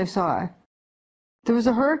was this I saw? There was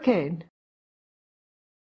a hurricane.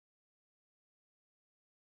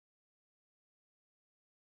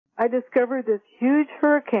 I discovered this huge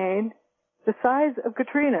hurricane the size of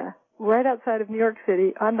Katrina right outside of New York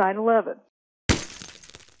City on 9/11.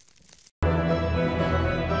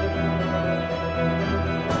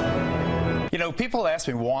 People ask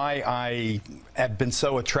me why I have been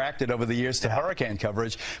so attracted over the years to hurricane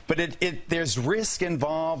coverage, but there's risk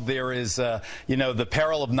involved. There is, the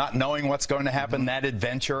peril of not knowing what's going to happen, that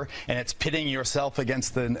adventure, and it's pitting yourself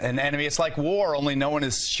against an enemy. It's like war, only no one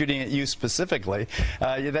is shooting at you specifically.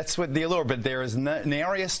 That's what the allure. But there is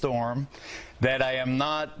nary a storm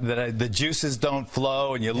that the juices don't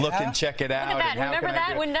flow, and you look and check it out. Look at that. Remember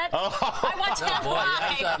that? When that? I watched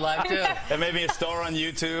that live. Too. And maybe a store on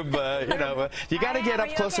YouTube. You got to get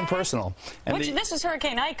up close and personal. And this was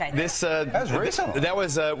Hurricane Ike, I think. That was recent. That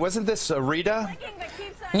was wasn't this Rita?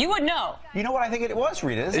 You would know. You know what I think it was,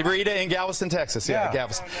 Rita? Isn't it? Rita in Galveston, Texas. Yeah,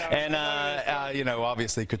 Galveston. And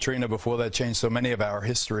obviously Katrina before that changed so many of our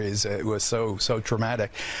histories. It was so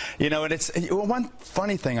traumatic. And it's one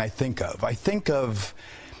funny thing I think of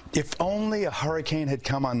if only a hurricane had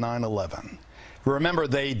come on 9/11. Remember,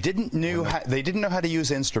 they didn't know how to use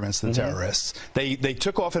instruments, the terrorists. They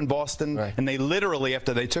took off in Boston, and they literally,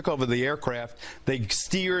 after they took over the aircraft, they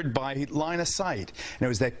steered by line of sight. And it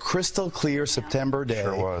was that crystal clear September day.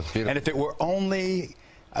 Sure was. Beautiful. And if it were only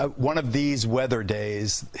one of these weather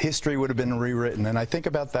days, history would have been rewritten. And I think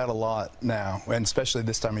about that a lot now, and especially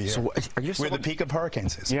this time of year. So we're the peak of hurricane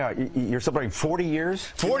season. Yeah, you're celebrating 40 years?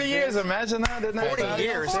 40 years, imagine that, isn't it? 40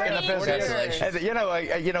 years in the business.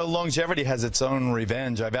 And, longevity has its own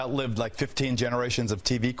revenge. I've outlived like 15 generations of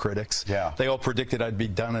TV critics. Yeah. They all predicted I'd be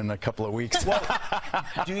done in a couple of weeks. Well,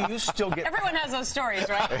 do you still get... Everyone has those stories,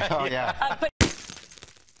 right? Oh, yeah.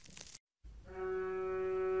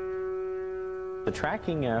 The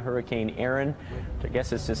tracking Hurricane Aaron, I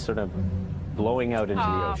guess it's just sort of blowing out into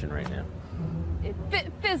the ocean right now.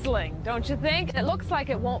 Fizzling, don't you think? It looks like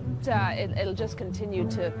it won't, it'll just continue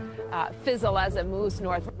to fizzle as it moves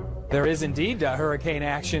north. There is indeed hurricane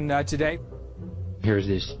action today. Here's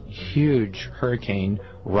this huge hurricane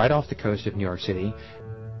right off the coast of New York City.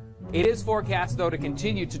 It is forecast, though, to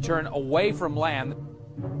continue to turn away from land.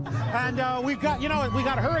 And we've got, we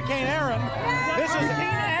got Hurricane Aaron. This is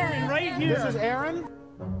Aaron right here. This is Aaron.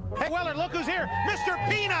 Hey, Weller, look who's here, Mr.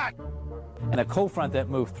 Peanut. And a cold front that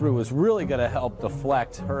moved through is really going to help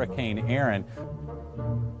deflect Hurricane Aaron.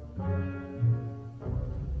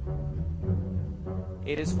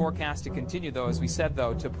 It is forecast to continue, though, as we said,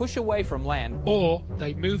 though, to push away from land. Or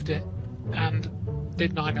they moved it and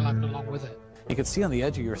did 9/11 along with it. You can see on the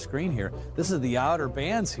edge of your screen here, this is the outer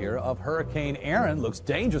bands here of Hurricane Aaron. Looks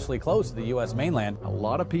dangerously close to the U.S. mainland. A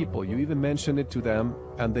lot of people, you even mention it to them,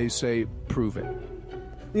 and they say, prove it.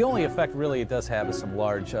 The only effect really it does have is some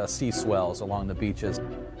large sea swells along the beaches.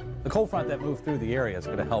 The cold front that moved through the area is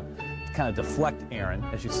going to help kind of deflect Aaron,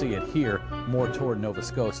 as you see it here, more toward Nova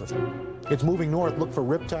Scotia. It's moving north. Look for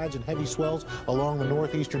riptides and heavy swells along the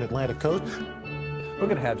northeastern Atlantic coast. We're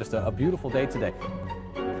going to have just a beautiful day today.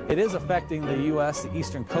 It is affecting the U.S., the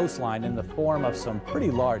eastern coastline, in the form of some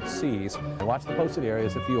pretty large seas. Watch the posted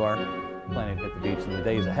areas if you are planning to hit the beach in the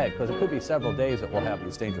days ahead, because it could be several days that we'll have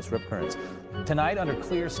these dangerous rip currents. Tonight, under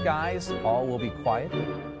clear skies, all will be quiet.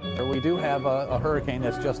 We do have a hurricane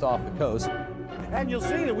that's just off the coast. And you'll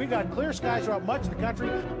see that we've got clear skies throughout much of the country.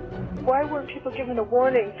 Why weren't people given a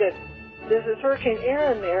warning that there's this Hurricane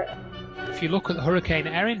Aaron there? If you look at the Hurricane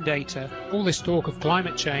Erin data, all this talk of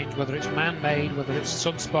climate change, whether it's man-made, whether it's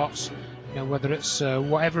sunspots, whether it's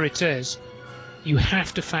whatever it is, you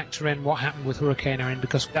have to factor in what happened with Hurricane Erin,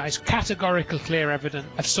 because that is categorically clear evidence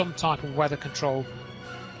of some type of weather control.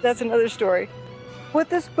 That's another story. What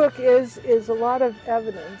this book is a lot of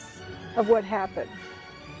evidence of what happened.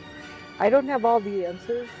 I don't have all the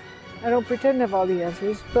answers. I don't pretend to have all the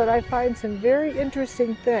answers, but I find some very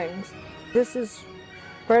interesting things. This is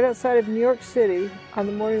right outside of New York City on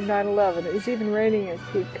the morning of 9/11. It was even raining at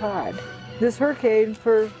Cape Cod. This hurricane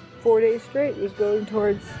for 4 days straight was going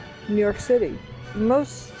towards New York City.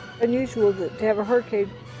 Most unusual to have a hurricane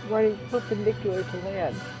running perpendicular to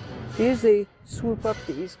land. They usually swoop up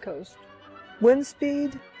the East Coast. Wind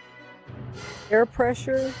speed, air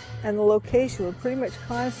pressure, and the location were pretty much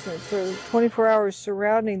constant for 24 hours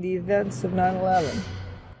surrounding the events of 9/11.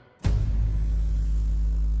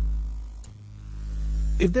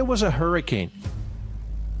 If there was a hurricane,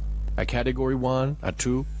 a Category 1, a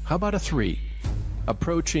 2, how about a 3,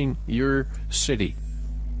 approaching your city,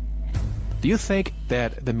 do you think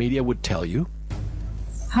that the media would tell you?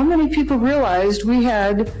 How many people realized we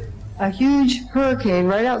had a huge hurricane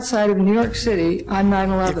right outside of New York City on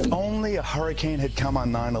 9/11? If only a hurricane had come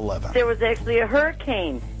on 9/11. There was actually a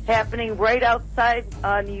hurricane happening right outside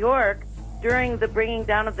New York during the bringing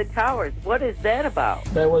down of the towers. What is that about?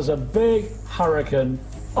 There was a big hurricane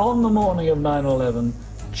on the morning of 9/11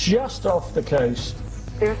 just off the coast.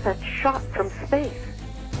 There's that shot from space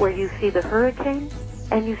where you see the hurricane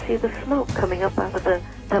and you see the smoke coming up out of the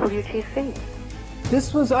WTC.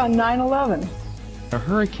 This was on 9/11. A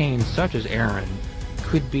hurricane such as Aaron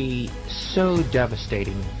could be so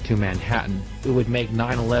devastating to Manhattan, it would make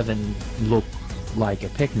 9/11 look like a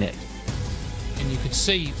picnic. And you could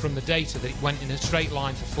see from the data that it went in a straight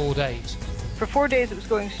line for 4 days. For 4 days it was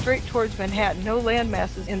going straight towards Manhattan, no land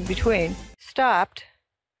masses in between. Stopped.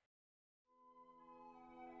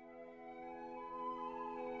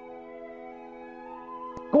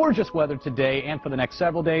 Gorgeous weather today and for the next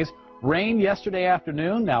several days. Rain yesterday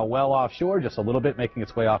afternoon, now well offshore, just a little bit making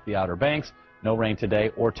its way off the Outer Banks. No rain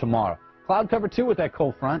today or tomorrow. Cloud cover too with that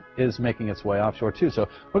cold front is making its way offshore too. So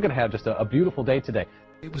we're going to have just a beautiful day today.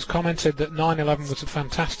 It was commented that 9/11 was a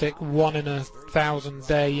fantastic 1 in 1,000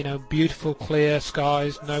 day, beautiful clear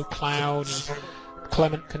skies, no clouds,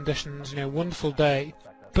 clement conditions, wonderful day.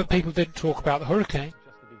 But people didn't talk about the hurricane.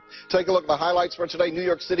 Take a look at the highlights for today. New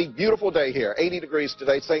York City, beautiful day here. 80 degrees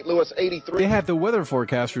today. St. Louis, 83. They had the weather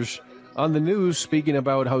forecasters on the news speaking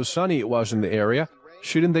about how sunny it was in the area.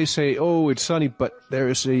 Shouldn't they say, oh, it's sunny, but there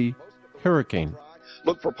is a hurricane?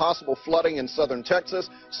 Look for possible flooding in southern Texas,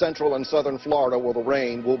 central and southern Florida, where the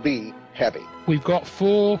rain will be heavy. We've got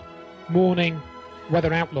 4 morning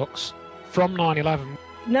weather outlooks from 9/11.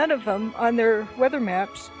 None of them on their weather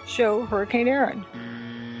maps show Hurricane Aaron.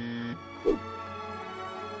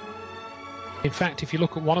 In fact, if you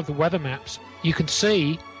look at one of the weather maps, you can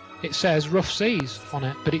see it says rough seas on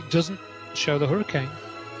it, but it doesn't show the hurricane.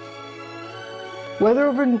 Weather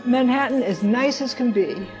over Manhattan is nice as can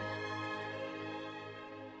be.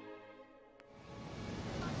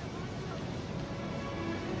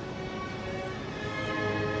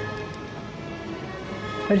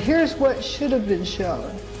 But here's what should have been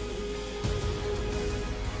shown.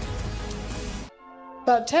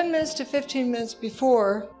 About 10 minutes to 15 minutes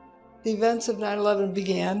before the events of 9/11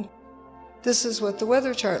 began, this is what the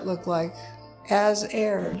weather chart looked like as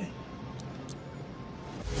aired.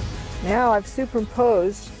 Now I've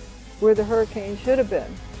superimposed where the hurricane should have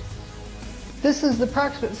been. This is the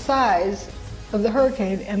approximate size of the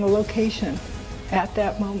hurricane and the location at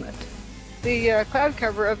that moment. The cloud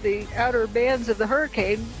cover of the outer bands of the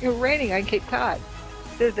hurricane, raining on Cape Cod.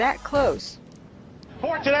 They're that close.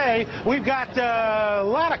 For today, we've got a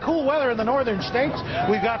lot of cool weather in the northern states.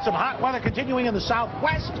 We've got some hot weather continuing in the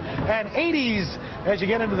southwest and 80s as you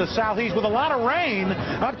get into the southeast with a lot of rain,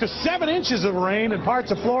 up to 7 inches of rain in parts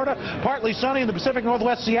of Florida. Partly sunny in the Pacific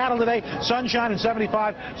Northwest. Seattle today, sunshine and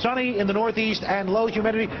 75. Sunny in the northeast and low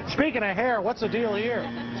humidity. Speaking of hair, what's the deal here?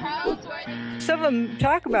 Some of them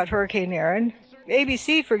talk about Hurricane Aaron.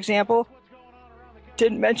 ABC, for example,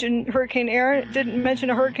 didn't mention Hurricane Aaron, didn't mention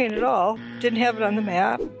a hurricane at all, didn't have it on the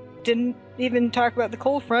map, didn't even talk about the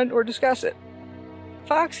cold front or discuss it.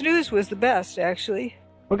 Fox News was the best, actually.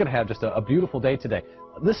 We're going to have just a beautiful day today.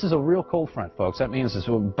 This is a real cold front, folks. That means it's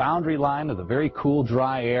a boundary line of the very cool,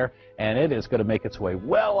 dry air, and it is going to make its way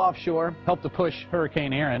well offshore, help to push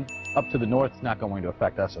Hurricane Aaron up to the north. It's not going to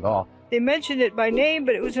affect us at all. They mentioned it by name,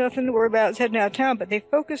 but it was nothing to worry about. It's heading out of town, but they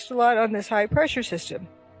focused a lot on this high-pressure system.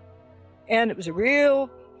 And it was a real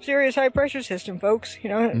serious high-pressure system, folks, you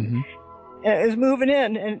know. And it was moving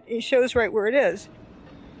in, and it shows right where it is.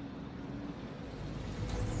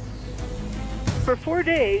 For 4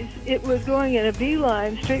 days, it was going in a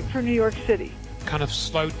beeline straight for New York City. Kind of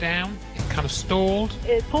slowed down, it kind of stalled.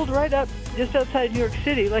 It pulled right up just outside New York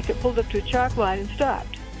City, like it pulled up to a chalk line and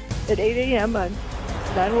stopped at 8 a.m. on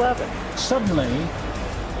 9/11. Suddenly,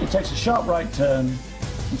 it takes a sharp right turn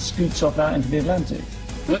and scoots off out into the Atlantic.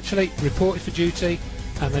 Literally reported for duty,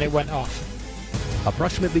 and then it went off.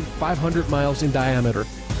 Approximately 500 miles in diameter,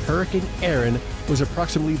 Hurricane Aaron was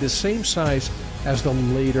approximately the same size as the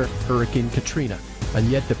later Hurricane Katrina, and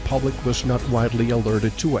yet the public was not widely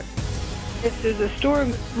alerted to it. If there's a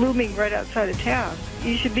storm looming right outside of town,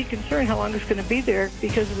 you should be concerned how long it's going to be there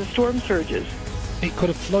because of the storm surges. It could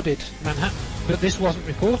have flooded Manhattan, but this wasn't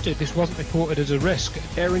reported. This wasn't reported as a risk.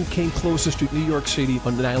 Aaron came closest to New York City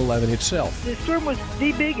on 9/11 itself. The storm was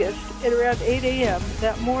the biggest at around 8 a.m.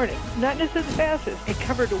 that morning. Not necessarily the fastest. It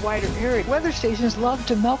covered a wider area. Weather stations love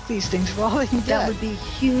to milk these things for all they can get. That would be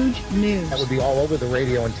huge news. That would be all over the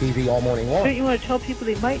radio and TV all morning long. Don't you want to tell people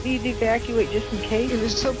they might need to evacuate just in case? It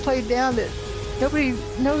was so played down that nobody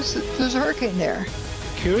knows that there's a hurricane there.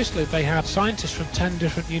 Curiously, they had scientists from 10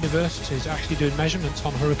 different universities actually doing measurements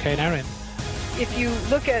on Hurricane Erin. If you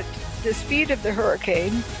look at the speed of the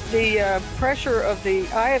hurricane, the pressure of the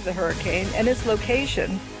eye of the hurricane, and its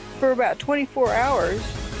location, for about 24 hours,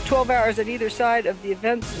 12 hours at either side of the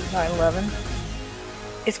events of 9/11,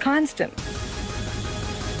 it's constant.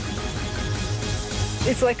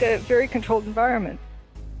 It's like a very controlled environment.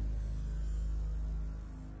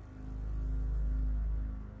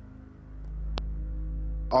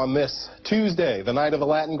 On this Tuesday, the night of the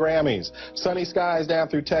Latin Grammys, sunny skies down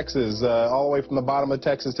through Texas, all the way from the bottom of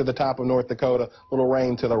Texas to the top of North Dakota. Little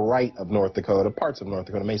rain to the right of North Dakota. Parts of North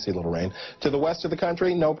Dakota may see a little rain. To the west of the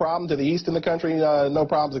country, no problem. To the east in the country, no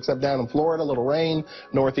problems except down in Florida, little rain.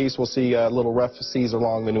 Northeast, we'll see little rough seas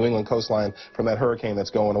along the New England coastline from that hurricane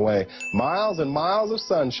that's going away. Miles and miles of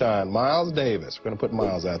sunshine. Miles Davis. We're going to put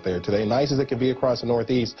Miles out there today. Nice as it can be across the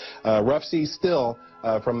Northeast. Rough seas still.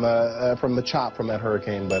 From the chop from that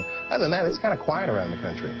hurricane, but other than that, it's kind of quiet around the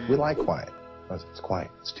country. We like quiet. It's quiet.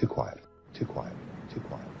 It's too quiet. Too quiet. Too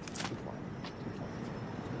quiet. Too quiet. Too quiet.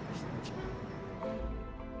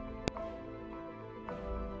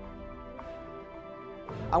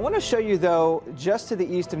 I want to show you, though, just to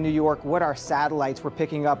the east of New York, what our satellites were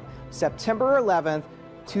picking up September 11th,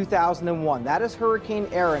 2001. That is Hurricane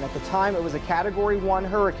Erin. At the time, it was a Category 1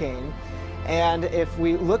 hurricane. And if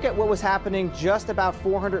we look at what was happening just about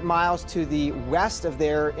 400 miles to the west of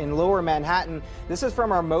there in lower Manhattan, this is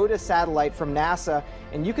from our MODIS satellite from NASA.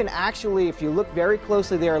 And you can actually, if you look very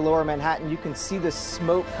closely there in lower Manhattan, you can see the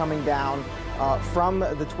smoke coming down from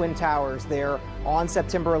the Twin Towers there on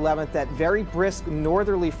September 11th. That very brisk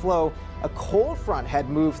northerly flow, a cold front had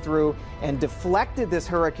moved through and deflected this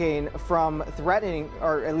hurricane from threatening,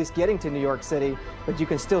 or at least getting to New York City, but you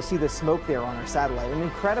can still see the smoke there on our satellite. An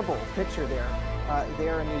incredible picture there,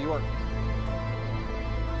 there in New York.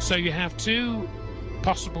 So you have two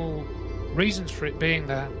possible reasons for it being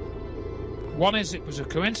there. One is it was a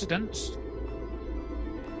coincidence,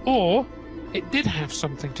 or it did have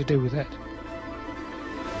something to do with it.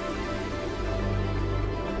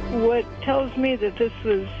 What tells me that this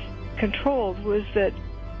was controlled was that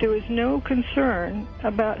there was no concern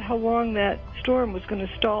about how long that storm was going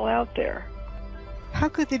to stall out there. How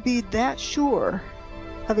could they be that sure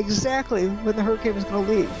of exactly when the hurricane was going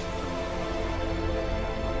to leave?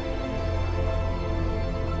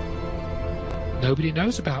 Nobody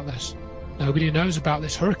knows about this. Nobody knows about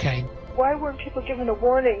this hurricane. Why weren't people given a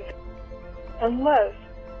warning unless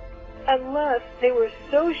they were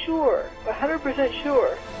so sure, 100%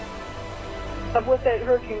 sure, of what that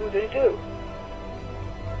hurricane was going to do?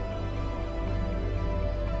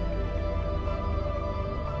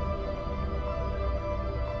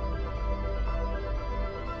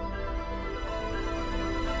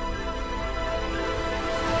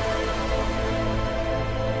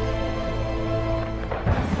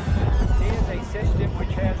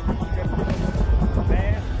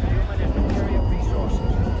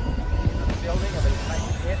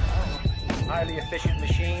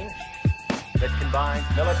 combines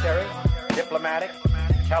military, diplomatic,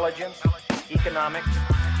 intelligence, economic,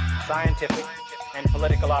 scientific, and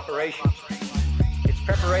political operations. Its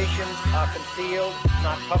preparations are concealed,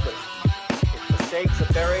 not published. Its mistakes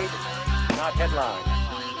are buried, not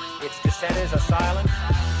headlined. Its dissenters are silenced,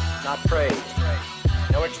 not praised.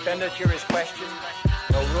 No expenditure is questioned,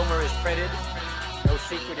 no rumor is printed, no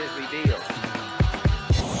secret is revealed.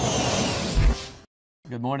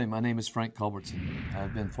 Good morning. My name is Frank Culbertson.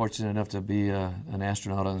 I've been fortunate enough to be an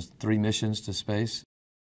astronaut on 3 missions to space.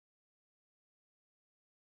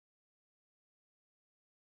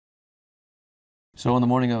 So on the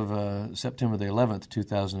morning of September the 11th,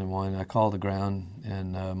 2001, I called the ground,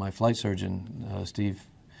 and my flight surgeon, Steve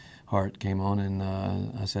Hart, came on, and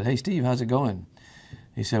I said, "Hey, Steve, how's it going?"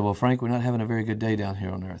 He said, "Well, Frank, we're not having a very good day down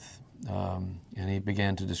here on Earth." And he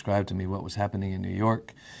began to describe to me what was happening in New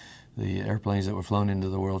York, the airplanes that were flown into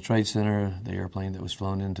the World Trade Center, the airplane that was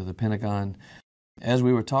flown into the Pentagon. As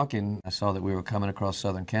we were talking, I saw that we were coming across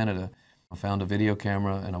southern Canada. I found a video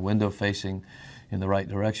camera and a window facing in the right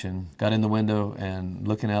direction. Got in the window, and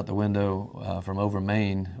looking out the window from over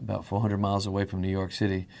Maine, about 400 miles away from New York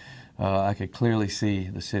City, I could clearly see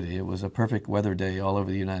the city. It was a perfect weather day all over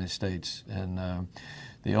the United States, and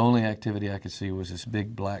the only activity I could see was this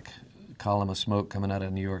big black column of smoke coming out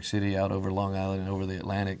of New York City, out over Long Island and over the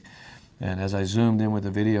Atlantic. And as I zoomed in with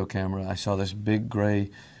the video camera, I saw this big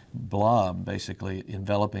gray blob basically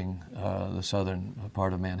enveloping the southern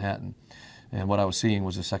part of Manhattan. And what I was seeing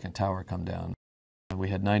was the second tower come down. We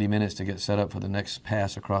had 90 minutes to get set up for the next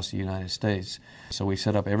pass across the United States. So we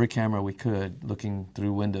set up every camera we could, looking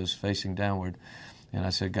through windows facing downward. And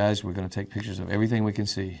I said, "Guys, we're going to take pictures of everything we can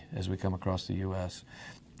see as we come across the U.S."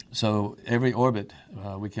 So every orbit,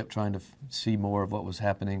 we kept trying to see more of what was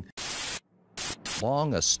happening.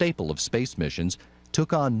 Long a staple of space missions,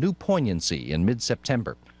 took on new poignancy in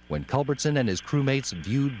mid-September when Culbertson and his crewmates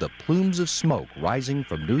viewed the plumes of smoke rising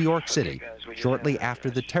from New York City shortly after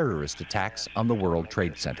the terrorist attacks on the World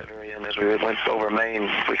Trade Center. And as we went over Maine,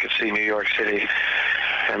 we could see New York City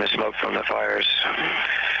and the smoke from the fires.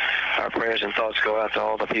 Our prayers and thoughts go out to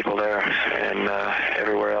all the people there and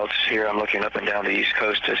everywhere else. Here I'm looking up and down the East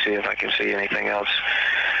Coast to see if I can see anything else,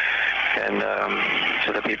 and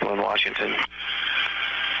to the people in Washington.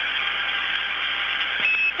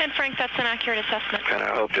 And Frank, that's an accurate assessment. And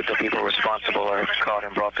I hope that the people responsible are caught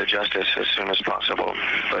and brought to justice as soon as possible.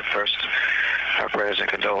 But first, our prayers and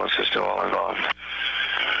condolences to all involved.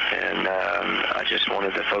 And I just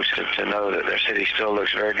wanted the folks to know that their city still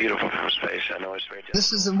looks very beautiful from space. I know it's very difficult.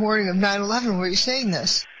 This is the morning of 9/11 where he's saying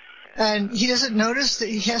this. And he doesn't notice that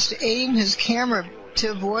he has to aim his camera to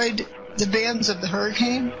avoid the bands of the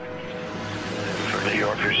hurricane. For New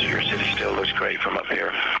Yorkers, your city still looks great from up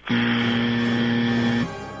here.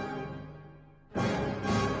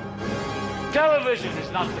 Television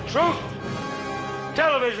is not the truth.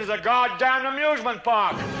 Television is a goddamn amusement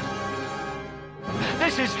park.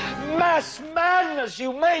 This is mass madness,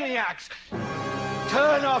 you maniacs.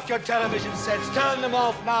 Turn off your television sets. Turn them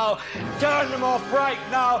off now. Turn them off right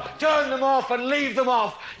now. Turn them off and leave them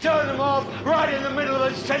off. Turn them off right in the middle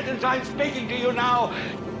of the sentence I'm speaking to you now.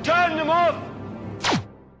 Turn them off.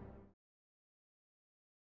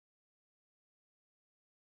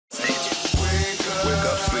 Wake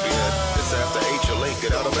up, sleepyhead. It's after 8, you're late,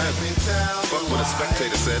 get out of bed. Fuck what a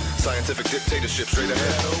spectator said. Scientific dictatorship straight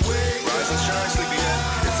ahead. Rise and shine, sleepyhead.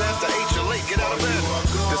 It's after 8, you're late, get out of bed.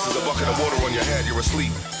 This is a bucket of water on your head, you're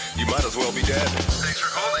asleep. You might as well be dead. Thanks for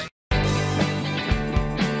calling.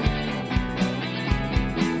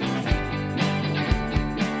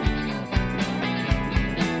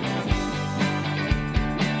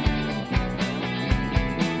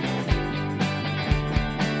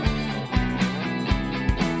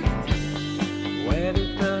 Where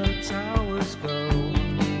did the towers go?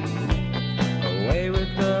 Away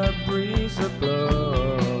with the breeze that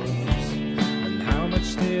blows. And how much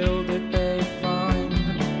steel did they find?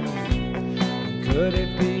 And could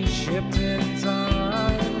it be shipped in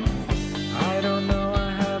time? I don't know,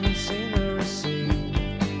 I haven't seen the receipt.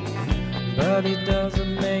 But it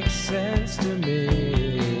doesn't make sense to me.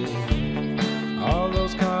 All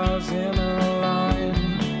those cars in a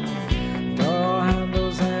line, door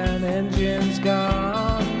handles and engines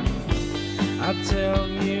gone. I'd tell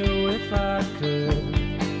you if I could,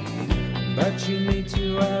 but you need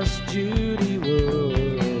to ask Judy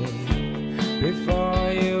Wood.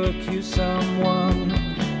 Before you accuse someone,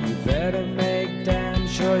 you better make damn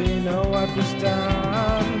sure you know what was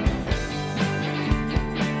done.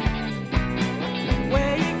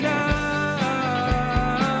 Where you gone?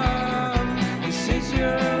 This is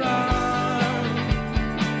your alarm.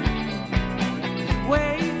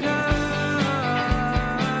 Wake up,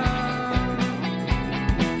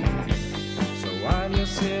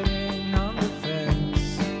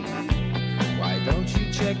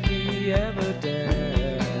 the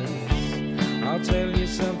evidence. I'll tell you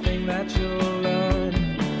something that you'll learn.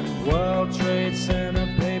 World Trade Center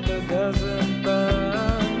paper doesn't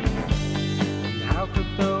burn. And how could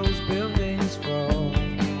those buildings fall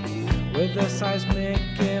with the seismic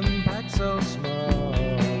impact so small?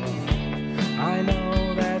 I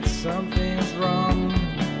know that something's wrong.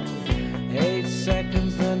 8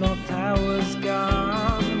 seconds, the North Tower's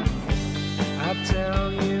gone. I'd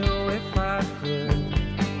tell you if I could,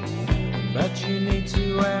 but you need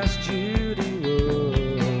to ask Judy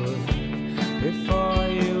Wood. Before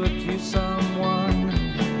you accuse someone,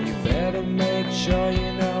 you better make sure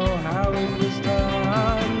you know how it was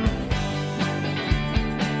done.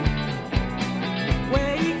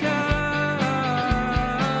 Wake up,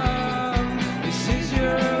 this is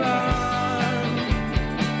your alarm.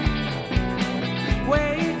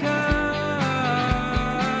 Wake up,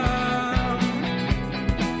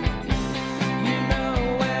 you know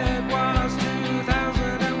it was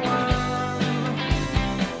 2001.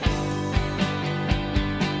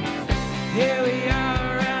 Here we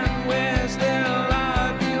are and we're still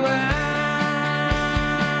arguing.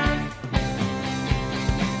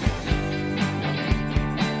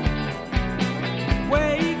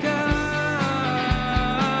 Wake up,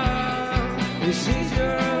 this is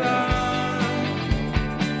your alarm.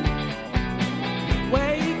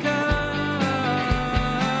 Wake up,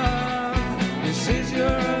 this is your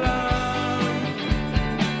alarm.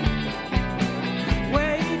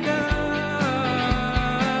 Wake up,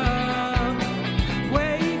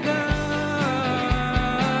 wake up,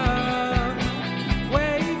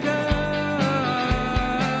 wake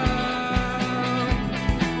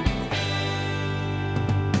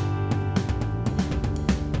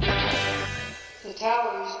The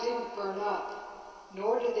towers didn't burn up,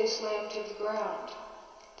 nor did they slam to the ground.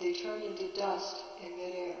 They turned into dust in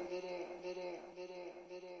midair, midair, midair.